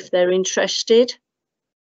contact me if they're interested.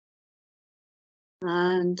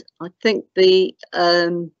 And I think the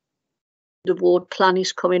ward plan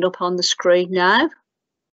is coming up on the screen now.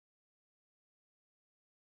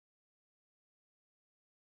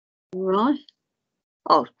 Right.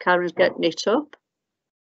 Oh, Karen's getting it up.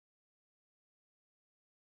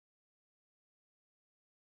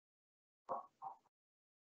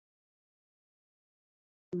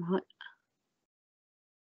 Right.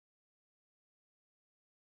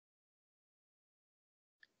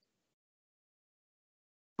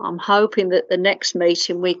 I'm hoping that the next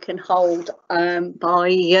meeting we can hold by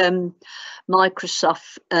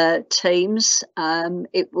Microsoft Teams.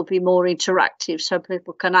 It will be more interactive, so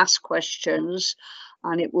people can ask questions,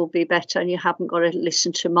 and it will be better, and you haven't got to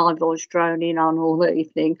listen to my voice droning on all the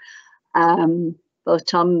evening.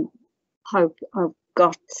 But I've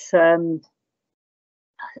got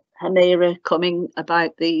Hanira coming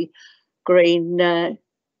about the Green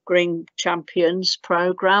Champions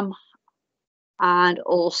programme, and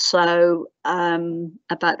also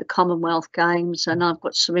about the Commonwealth Games, and I've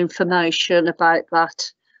got some information about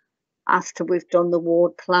that after we've done the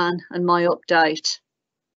ward plan and my update.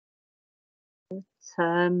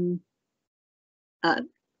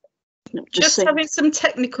 Just having some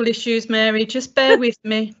technical issues, Mary, just bear with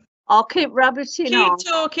me. I'll keep rabbiting on. Keep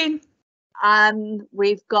talking.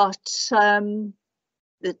 We've got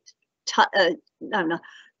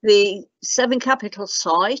the Seven Capital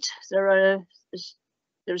site.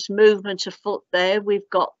 There's movement afoot there. We've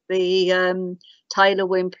got the Taylor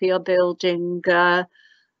Wimpey are building.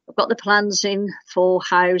 I've got the plans in for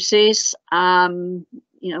houses, you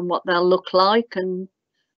know, what they'll look like, and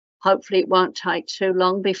hopefully it won't take too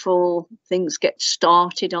long before things get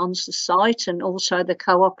started on the site, and also the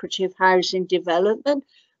cooperative housing development,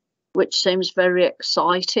 which seems very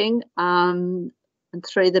exciting, and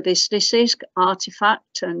through the businesses,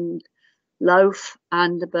 Artifact and Loaf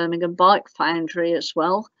and the Birmingham Bike Foundry as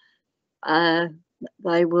well.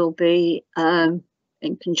 They will be in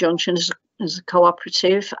conjunction as a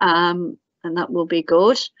cooperative, and that will be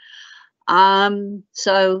good.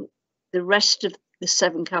 So the rest of the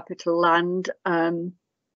Seven Capital land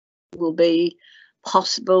will be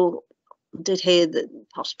possible. I did hear that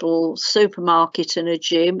possible supermarket and a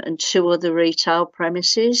gym and 2 other retail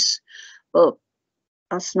premises, but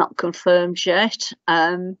that's not confirmed yet.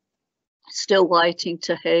 Still waiting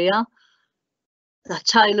to hear. The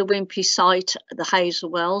Taylor Wimpey site, the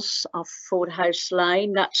Hazelwells off Fordhouse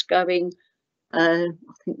Lane, that's going. I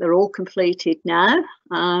think they're all completed now,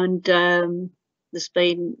 and there's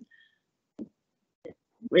been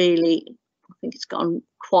really, I think it's gone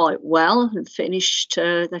quite well and finished.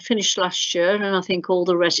 They finished last year, and I think all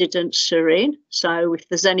the residents are in. So if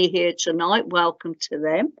there's any here tonight, welcome to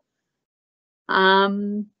them.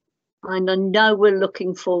 And I know we're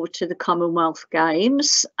looking forward to the Commonwealth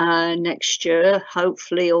Games next year.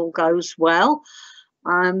 Hopefully all goes well.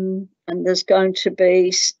 And there's going to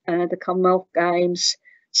be the Commonwealth Games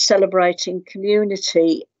celebrating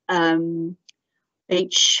community.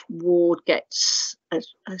 Each ward gets a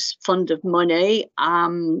fund of money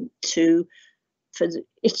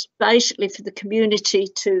it's basically for the community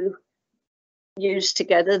to use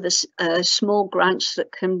together. There's small grants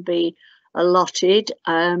that can be allotted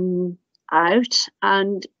out,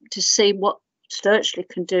 and to see what Stirchley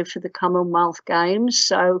can do for the Commonwealth Games.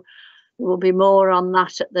 So there will be more on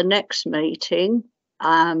that at the next meeting,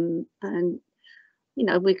 and you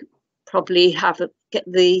know, we probably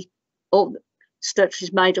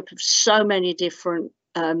Stirchley's made up of so many different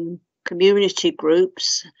community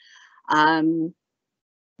groups,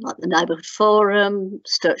 like the Neighbourhood Forum,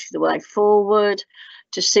 Stirchley the Way Forward,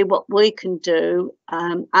 to see what we can do,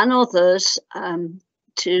 and others,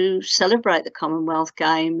 to celebrate the Commonwealth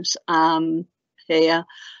Games here,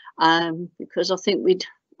 because I think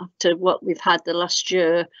after what we've had the last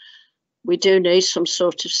year, we do need some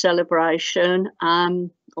sort of celebration,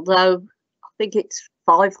 although I think it's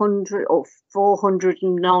 500 or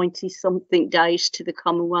 490 something days to the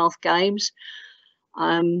Commonwealth Games,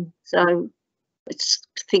 so it's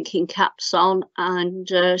thinking caps on and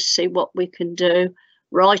see what we can do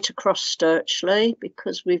right across Stirchley,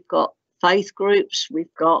 because we've got faith groups,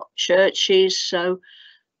 we've got churches, so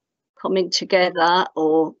coming together,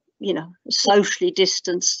 or you know, socially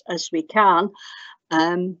distanced as we can,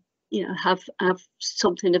 you know, have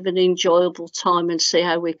something of an enjoyable time and see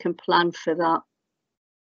how we can plan for that.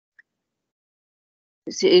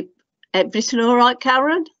 Is it everything all right,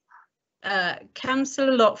 Karen?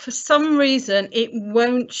 Councillor Locke, for some reason it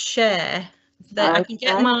won't share. That I can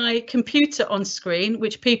get my computer on screen,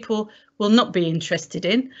 which people will not be interested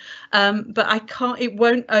in, but I can't. It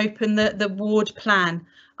won't open the ward plan.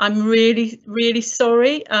 I'm really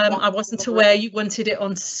sorry. I wasn't aware you wanted it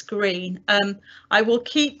on screen. I will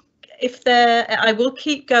keep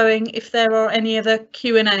going if there are any other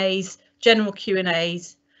Q&As, general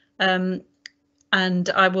Q&As, and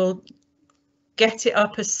I will get it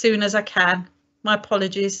up as soon as I can. My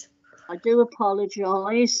apologies. I do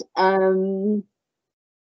apologise. I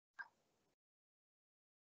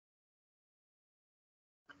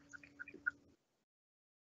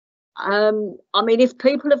mean, if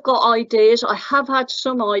people have got ideas, I have had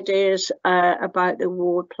some ideas about the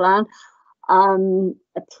ward plan. You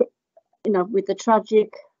know, with the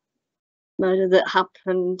tragic murder that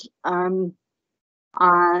happened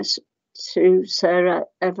to Sarah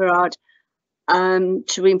Everard,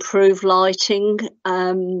 to improve lighting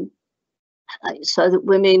so that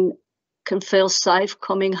women can feel safe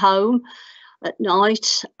coming home at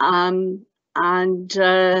night, and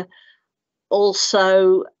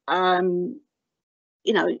also,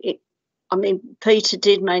 you know, I mean, Peter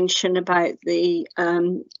did mention about the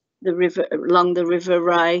river, along the River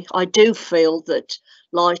Ray. I do feel that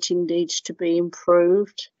lighting needs to be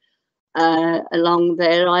improved along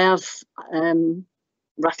there. I have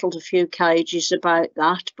rattled a few cages about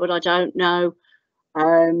that, but I don't know.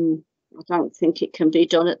 I don't think it can be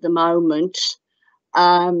done at the moment.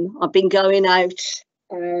 I've been going out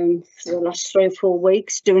for the last 3 or 4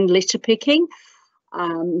 weeks doing litter picking,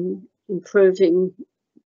 improving,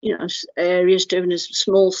 you know, areas, doing a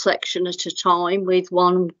small section at a time with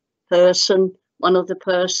one other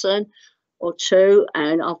person or two,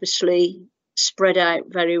 and obviously spread out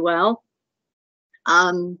very well.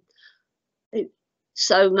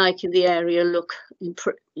 So making the area look,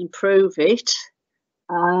 improve it.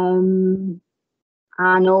 And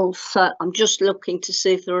also, I'm just looking to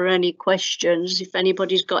see if there are any questions. If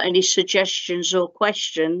anybody's got any suggestions or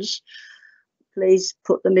questions, please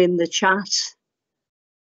put them in the chat.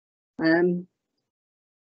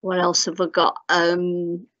 What else have I got?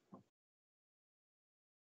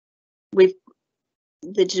 With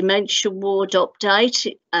the dementia ward update,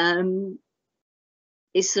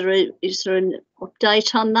 is there an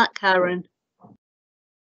update on that, Karen?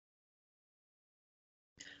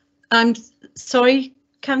 Sorry,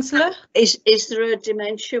 Councillor? Is there a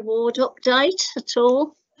dementia ward update at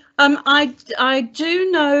all? I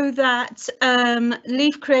do know that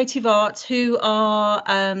Leaf Creative Arts, who are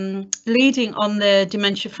leading on the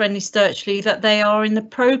Dementia Friendly Stirchley, that they are in the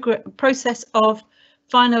process of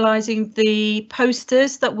finalising the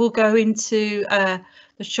posters that will go into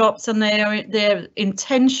the shops, and their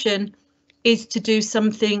intention is to do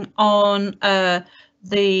something on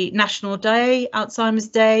the National Day, Alzheimer's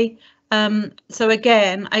Day. So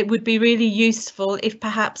again, it would be really useful if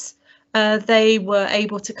perhaps they were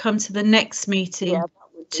able to come to the next meeting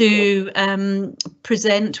to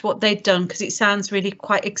present what they've done, because it sounds really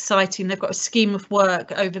quite exciting. They've got a scheme of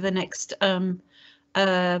work over the next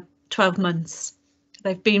 12 months.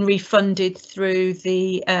 They've been refunded through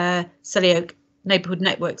the Selly Oak Neighbourhood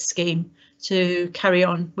Network scheme to carry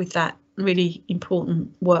on with that really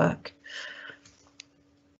important work.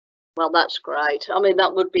 Well, that's great. I mean,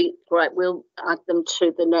 that would be great. We'll add them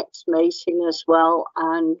to the next meeting as well.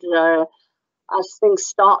 And as things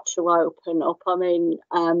start to open up, I mean,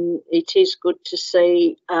 it is good to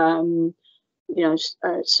see, you know,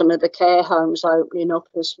 some of the care homes opening up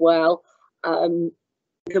as well. The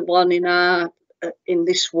one in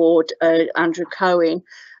this ward, Andrew Cohen,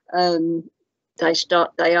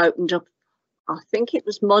 they opened up, I think it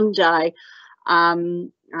was Monday.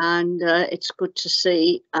 And it's good to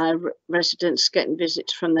see residents getting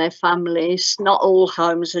visits from their families. Not all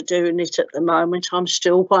homes are doing it at the moment. I'm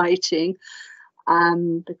still waiting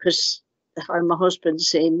because the home my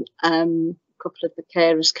husband's in, a couple of the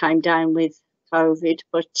carers came down with COVID,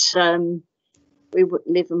 but we would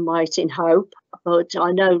live and wait in hope. But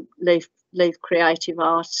I know Leaf Creative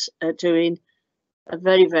Arts are doing a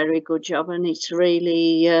very, very good job, and it's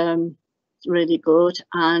really really good.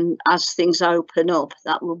 And as things open up,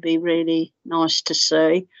 that will be really nice to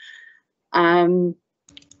see. Have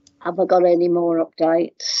I got any more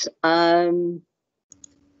updates?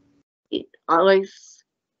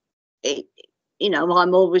 You know,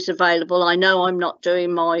 I'm always available. I know I'm not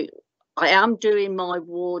doing I am doing my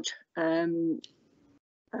ward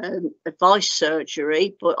advice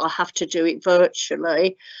surgery, but I have to do it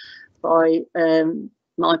virtually by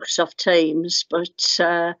Microsoft Teams.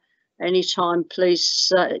 But anytime,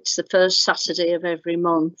 please. It's the first Saturday of every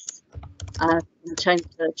month,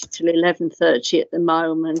 10:30 till 11:30 at the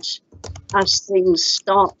moment. As things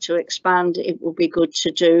start to expand, it will be good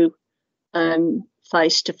to do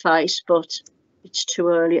face to face, but it's too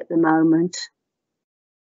early at the moment.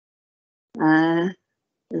 Are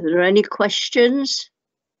there any questions?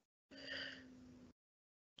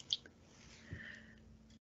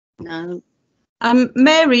 No.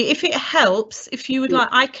 Mary, if it helps, if you would like,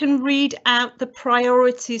 I can read out the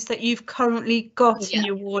priorities that you've currently got in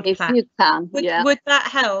your ward plan. If you can, would that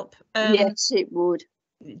help? Yes, it would.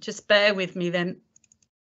 Just bear with me then.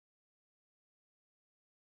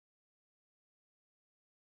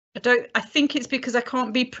 I think it's because I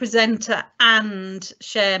can't be presenter and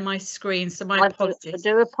share my screen, so my apologies. I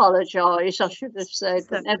do apologise, I should have said,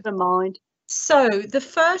 but never mind. So the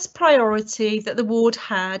first priority that the ward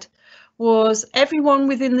had was everyone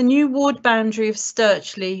within the new ward boundary of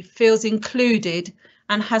Stirchley feels included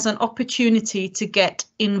and has an opportunity to get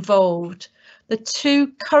involved. The two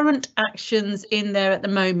current actions in there at the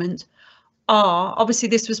moment are, obviously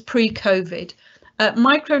this was pre-COVID,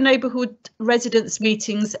 micro neighbourhood residents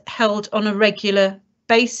meetings held on a regular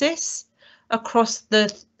basis across the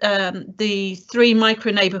 3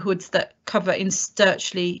 micro neighbourhoods that cover in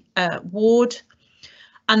Stirchley ward.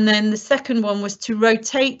 And then the second one was to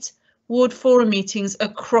rotate ward forum meetings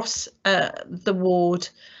across the ward.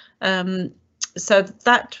 So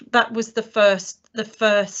that was the first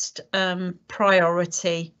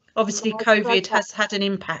priority. Obviously, COVID has had an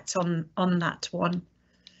impact on that one.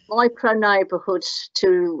 Micro neighbourhoods,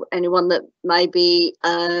 to anyone that may be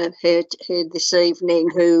here this evening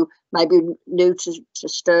who may be new to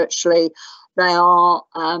Stirchley, they are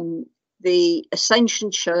the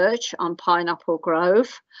Ascension Church on Pineapple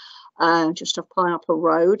Grove, just off Pineapple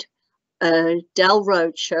Road, Dell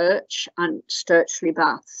Road Church and Stirchley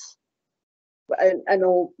Baths, and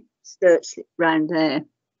all Stirchley round there.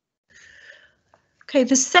 Okay,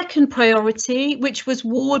 the second priority, which was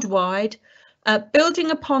ward-wide,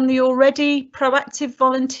 building upon the already proactive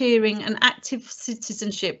volunteering and active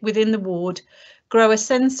citizenship within the ward, grow a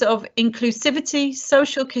sense of inclusivity,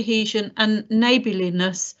 social cohesion and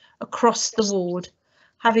neighbourliness across the ward,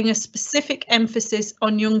 having a specific emphasis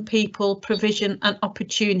on young people, provision and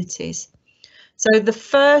opportunities. So the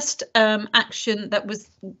first action that was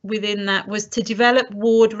within that was to develop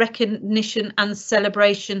ward recognition and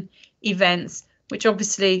celebration events, which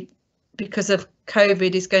obviously, because of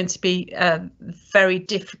COVID, is going to be very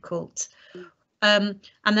difficult. And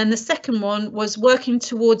then the second one was working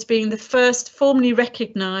towards being the first formally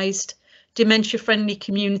recognised dementia-friendly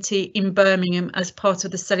community in Birmingham as part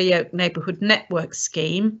of the Selly Oak Neighbourhood Network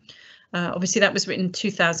scheme. Obviously, that was written in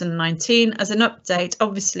 2019. As an update,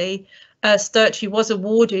 obviously, Stirchley was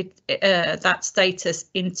awarded that status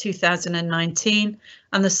in 2019,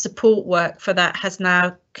 and the support work for that has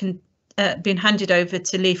now been handed over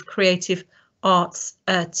to Leaf Creative Arts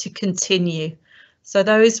to continue. So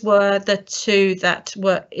those were the two that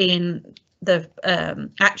were in the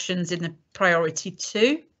actions in the priority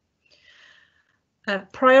 2.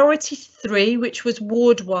 Priority 3, which was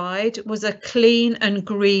ward-wide, was a clean and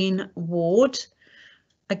green ward.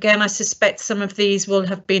 Again, I suspect some of these will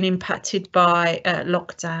have been impacted by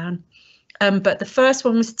lockdown. But the first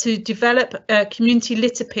one was to develop community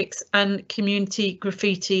litter picks and community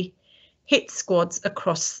graffiti hit squads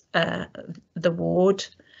across the ward.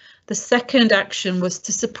 The second action was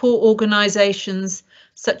to support organisations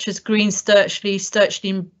such as Green Stirchley,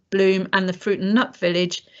 Stirchley in Bloom and the Fruit and Nut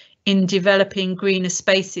Village in developing greener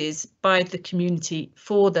spaces by the community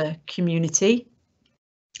for the community.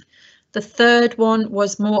 The third one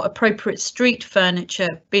was more appropriate street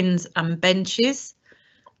furniture, bins and benches.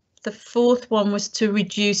 The fourth one was to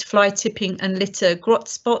reduce fly tipping and litter grot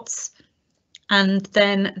spots. And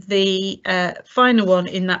then the final one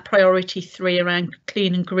in that priority 3 around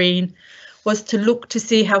clean and green was to look to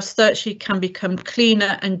see how Stirchley can become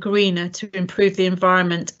cleaner and greener to improve the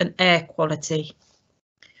environment and air quality.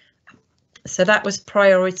 So that was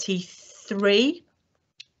priority 3.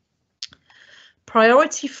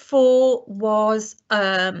 Priority 4 was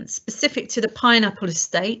specific to the Pineapple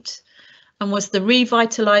Estate and was the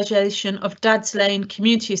revitalisation of Dad's Lane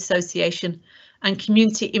Community Association and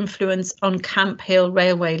community influence on Camp Hill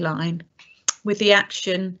railway line, with the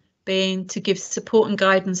action being to give support and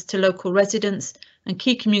guidance to local residents and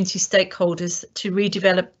key community stakeholders to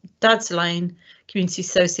redevelop Dad's Lane Community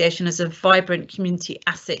Association as a vibrant community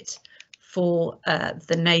asset for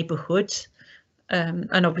the neighbourhood.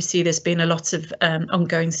 And obviously there's been a lot of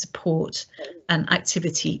ongoing support and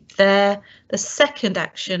activity there. The second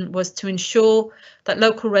action was to ensure that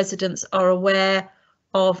local residents are aware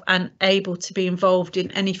of and able to be involved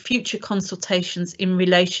in any future consultations in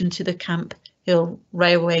relation to the Camp Hill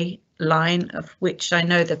railway line, of which I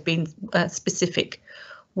know there have been specific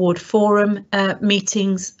ward forum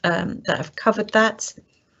meetings that have covered that.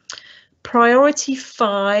 Priority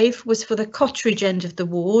 5 was for the Cotteridge end of the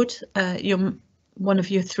ward, one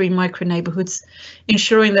of your 3 micro neighbourhoods,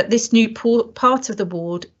 ensuring that this new part of the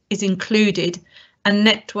ward is included and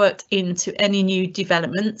networked into any new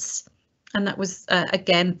developments. And that was,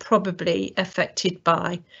 again, probably affected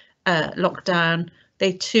by lockdown.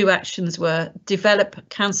 The 2 actions were develop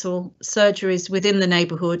council surgeries within the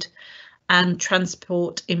neighbourhood and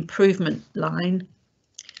transport improvement line.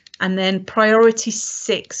 And then priority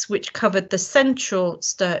 6, which covered the central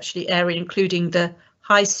Stirchley area, including the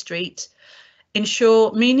High Street,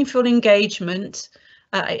 ensure meaningful engagement.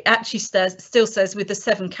 It actually still says with the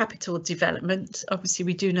 7 capital development. Obviously,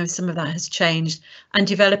 we do know some of that has changed, and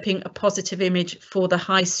developing a positive image for the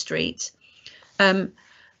High Street.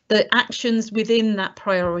 The actions within that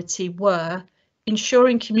priority were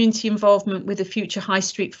ensuring community involvement with the future High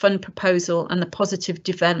Street Fund proposal and the positive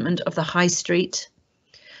development of the High Street.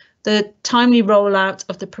 The timely rollout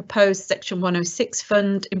of the proposed Section 106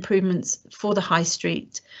 Fund improvements for the High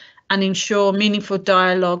Street, and ensure meaningful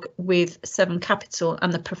dialogue with Severn Capital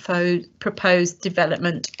and the proposed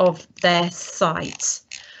development of their site.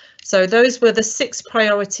 So those were the 6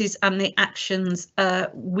 priorities and the actions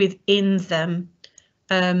within them,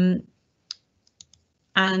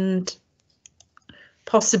 and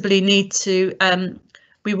possibly need to,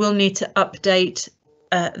 we will need to update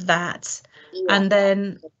that. Yeah. And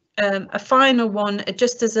then a final one,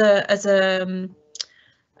 just as a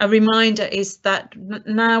reminder, is that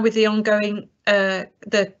now with the ongoing,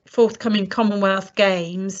 the forthcoming Commonwealth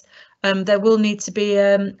Games, there will need to be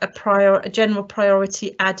a general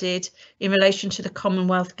priority added in relation to the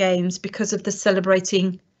Commonwealth Games because of the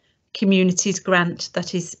Celebrating Communities grant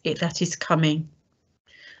that is coming.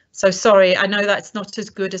 So sorry, I know that's not as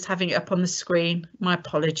good as having it up on the screen. My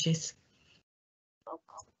apologies.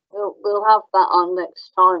 We'll have that on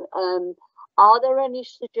next time. Are there any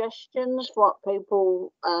suggestions what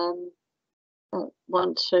people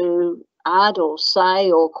want to add or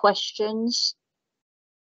say, or questions?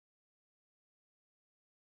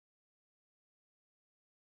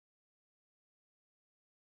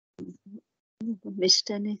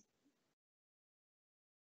 Missed any?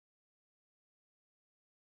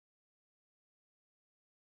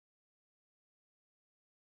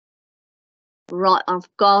 Right, I've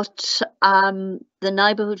got the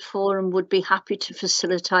Neighbourhood Forum would be happy to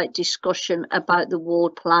facilitate discussion about the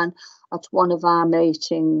ward plan at one of our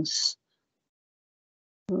meetings.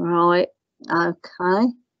 Right,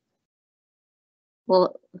 okay.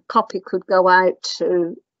 Well, a copy could go out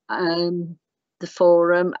to the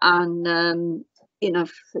forum and, you know,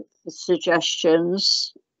 for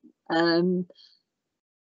suggestions. And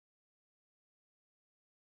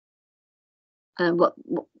what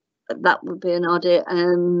that would be an idea.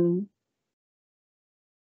 And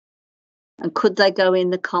could they go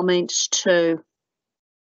in the comments too?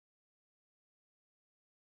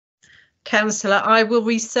 Councillor, I will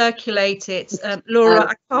recirculate it.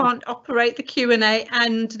 Laura, I can't operate the Q&A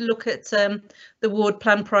and look at the ward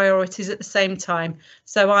plan priorities at the same time.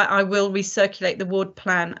 So I will recirculate the ward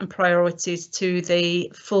plan and priorities to the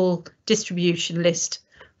full distribution list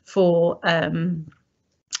for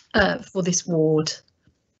this ward.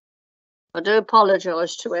 I do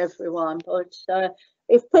apologise to everyone, but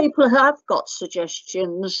if people have got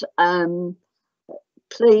suggestions,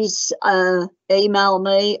 please email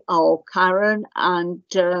me or Karen, and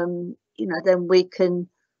you know, then we can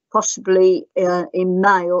possibly in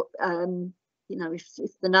mail, you know, if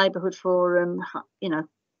the Neighbourhood Forum, you know,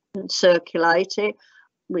 can circulate it,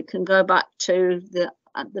 we can go back to the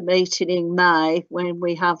meeting in May when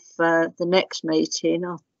we have the next meeting.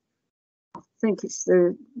 I think it's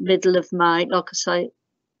the middle of May. Like I say,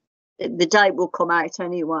 the date will come out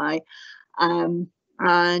anyway, and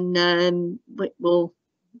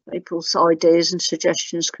people's ideas and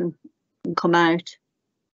suggestions can come out.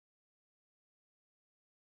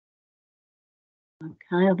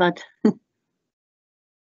 Okay, I've had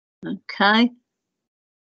okay.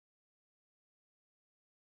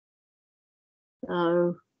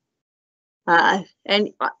 So and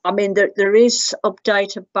I mean there is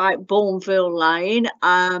update about Bourneville Lane.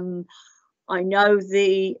 I know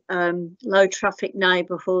the low traffic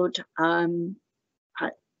neighbourhood,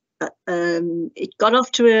 it got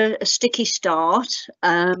off to a sticky start,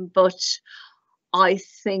 but I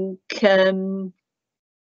think there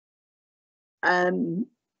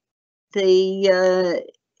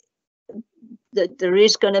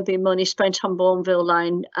is going to be money spent on Bourneville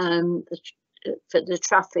Lane for the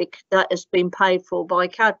traffic that has been paid for by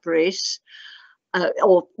Cadbury's,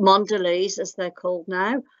 or Mondelez as they're called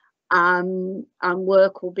now, and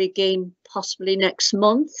work will begin possibly next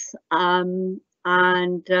month, and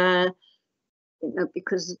you know,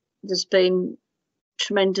 because there's been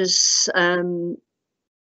tremendous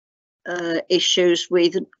issues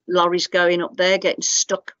with lorries going up there, getting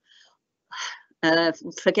stuck,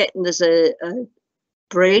 forgetting there's a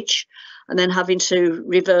bridge, and then having to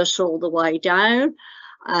reverse all the way down,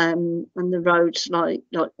 and the roads like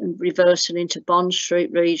reversing into Bond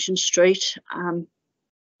Street, Regent Street, and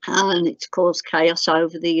it's caused chaos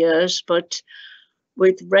over the years. But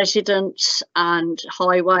with residents and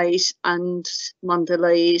highways and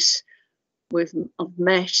Mondelez, we've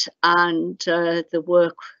met, and the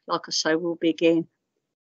work, like I say, will begin.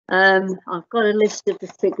 I've got a list of the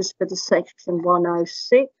figures for the Section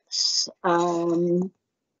 106.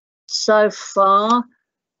 So far,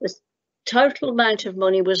 the total amount of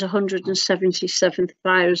money was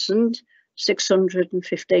 177,000.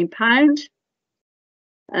 £615.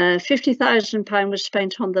 £50,000 was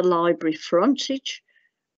spent on the library frontage.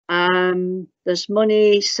 There's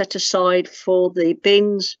money set aside for the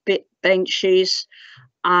bins, benches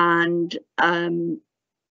and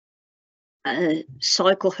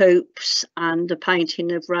cycle hoops and the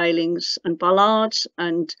painting of railings and bollards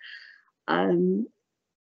and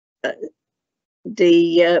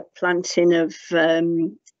the planting of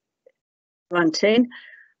planting.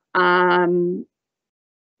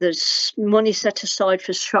 There's money set aside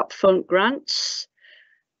for shopfront grants.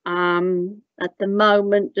 At the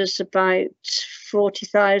moment, there's about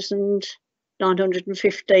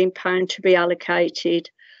 £40,915 to be allocated,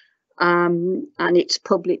 and it's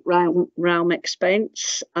public realm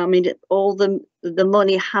expense. I mean, all the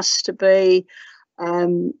money has to be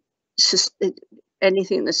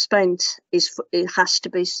anything that's spent it has to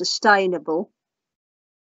be sustainable.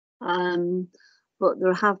 But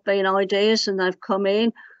there have been ideas, and they've come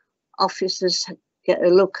in. Officers get a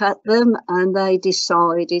look at them and they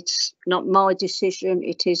decide. It's not my decision,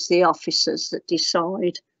 it is the officers that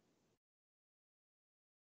decide.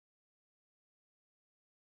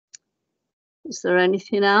 Is there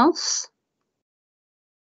anything else?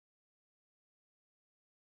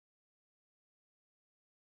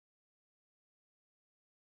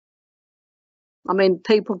 I mean,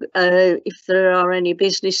 people, if there are any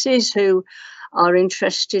businesses who are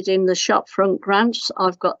interested in the shopfront grants,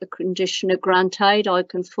 I've got the conditioner grant aid I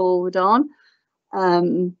can forward on,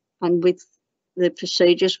 and with the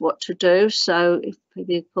procedures what to do. So if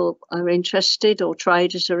people are interested or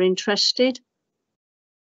traders are interested.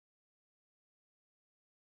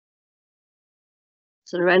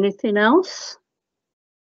 Is there anything else?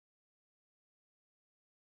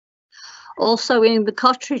 Also in the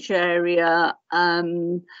Cottridge area,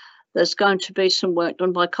 there's going to be some work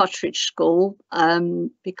done by Cottridge School,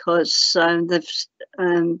 because they're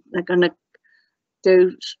going to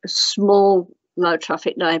do a small low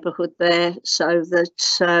traffic neighbourhood there, so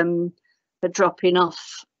that they're dropping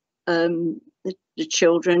off the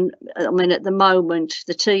children. I mean, at the moment,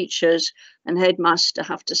 the teachers and headmaster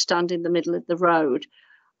have to stand in the middle of the road,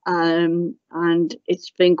 and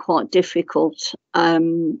it's been quite difficult,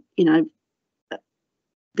 you know,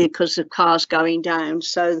 because of cars going down.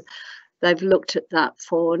 So they've looked at that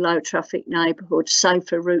for low traffic neighbourhoods,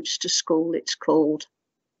 safer routes to school it's called.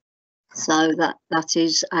 So that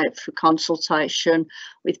is out for consultation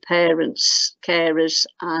with parents, carers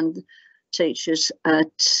and teachers at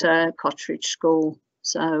Cottridge School.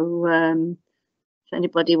 So if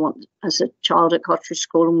anybody has a child at Cottridge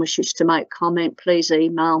School and wishes to make comment, please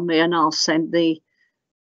email me and I'll send the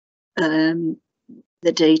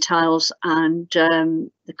details, and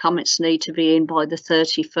the comments need to be in by the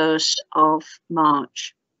 31st of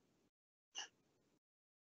March.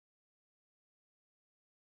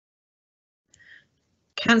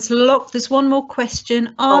 Councillor Locke, there's one more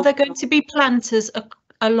question. Are there going to be planters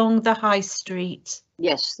along the high street?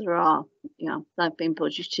 Yes, there are. Yeah, they've been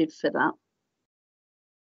budgeted for that.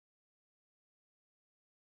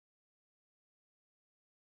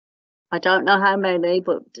 I don't know how many,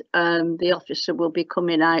 but the officer will be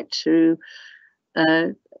coming out to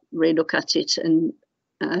relook at it, and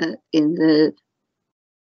in the,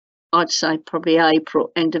 I'd say probably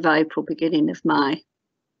April, end of April, beginning of May.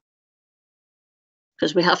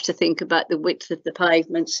 Because we have to think about the width of the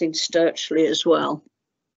pavements in Stirchley as well.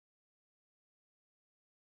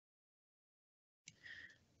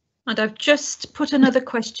 And I've just put another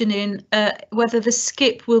question in, whether the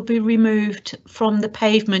skip will be removed from the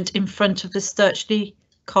pavement in front of the Stirchley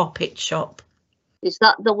carpet shop. Is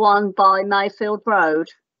that the one by Mayfield Road?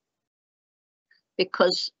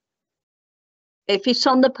 Because if it's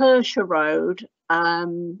on the Persia Road,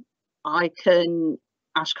 I can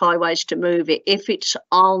ask Highways to move it. If it's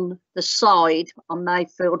on the side on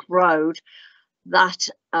Mayfield Road, that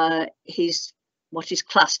is what is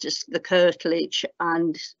classed as the curtilage,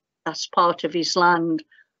 and that's part of his land.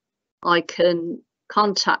 I can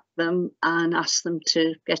contact them and ask them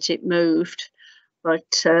to get it moved,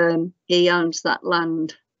 but he owns that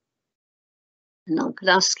land, and I could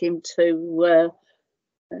ask him to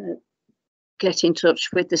get in touch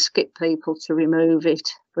with the skip people to remove it,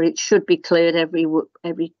 but it should be cleared every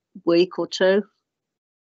week or two.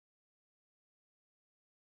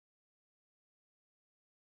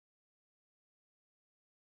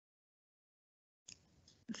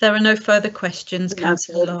 There are no further questions,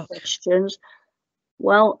 Councillor Locke. Questions.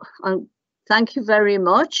 Well, thank you very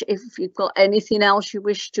much. If you've got anything else you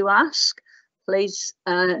wish to ask, please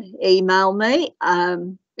email me.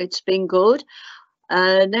 It's been good.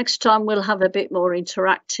 Next time we'll have a bit more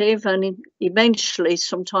interactive, and eventually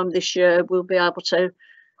sometime this year we'll be able to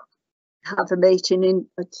have a meeting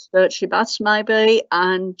at Stirchley Bats maybe,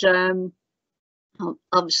 and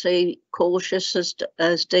obviously cautious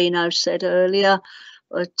as Dino said earlier,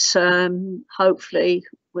 but hopefully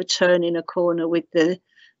we're turning a corner with the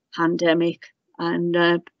pandemic,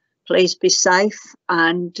 and please be safe,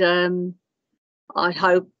 and I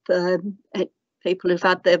hope people who've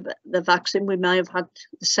had the vaccine, we may have had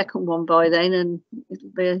the second one by then, and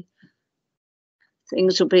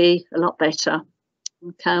things will be a lot better.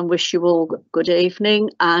 Okay, and wish you all good evening,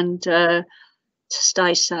 and to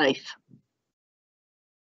stay safe.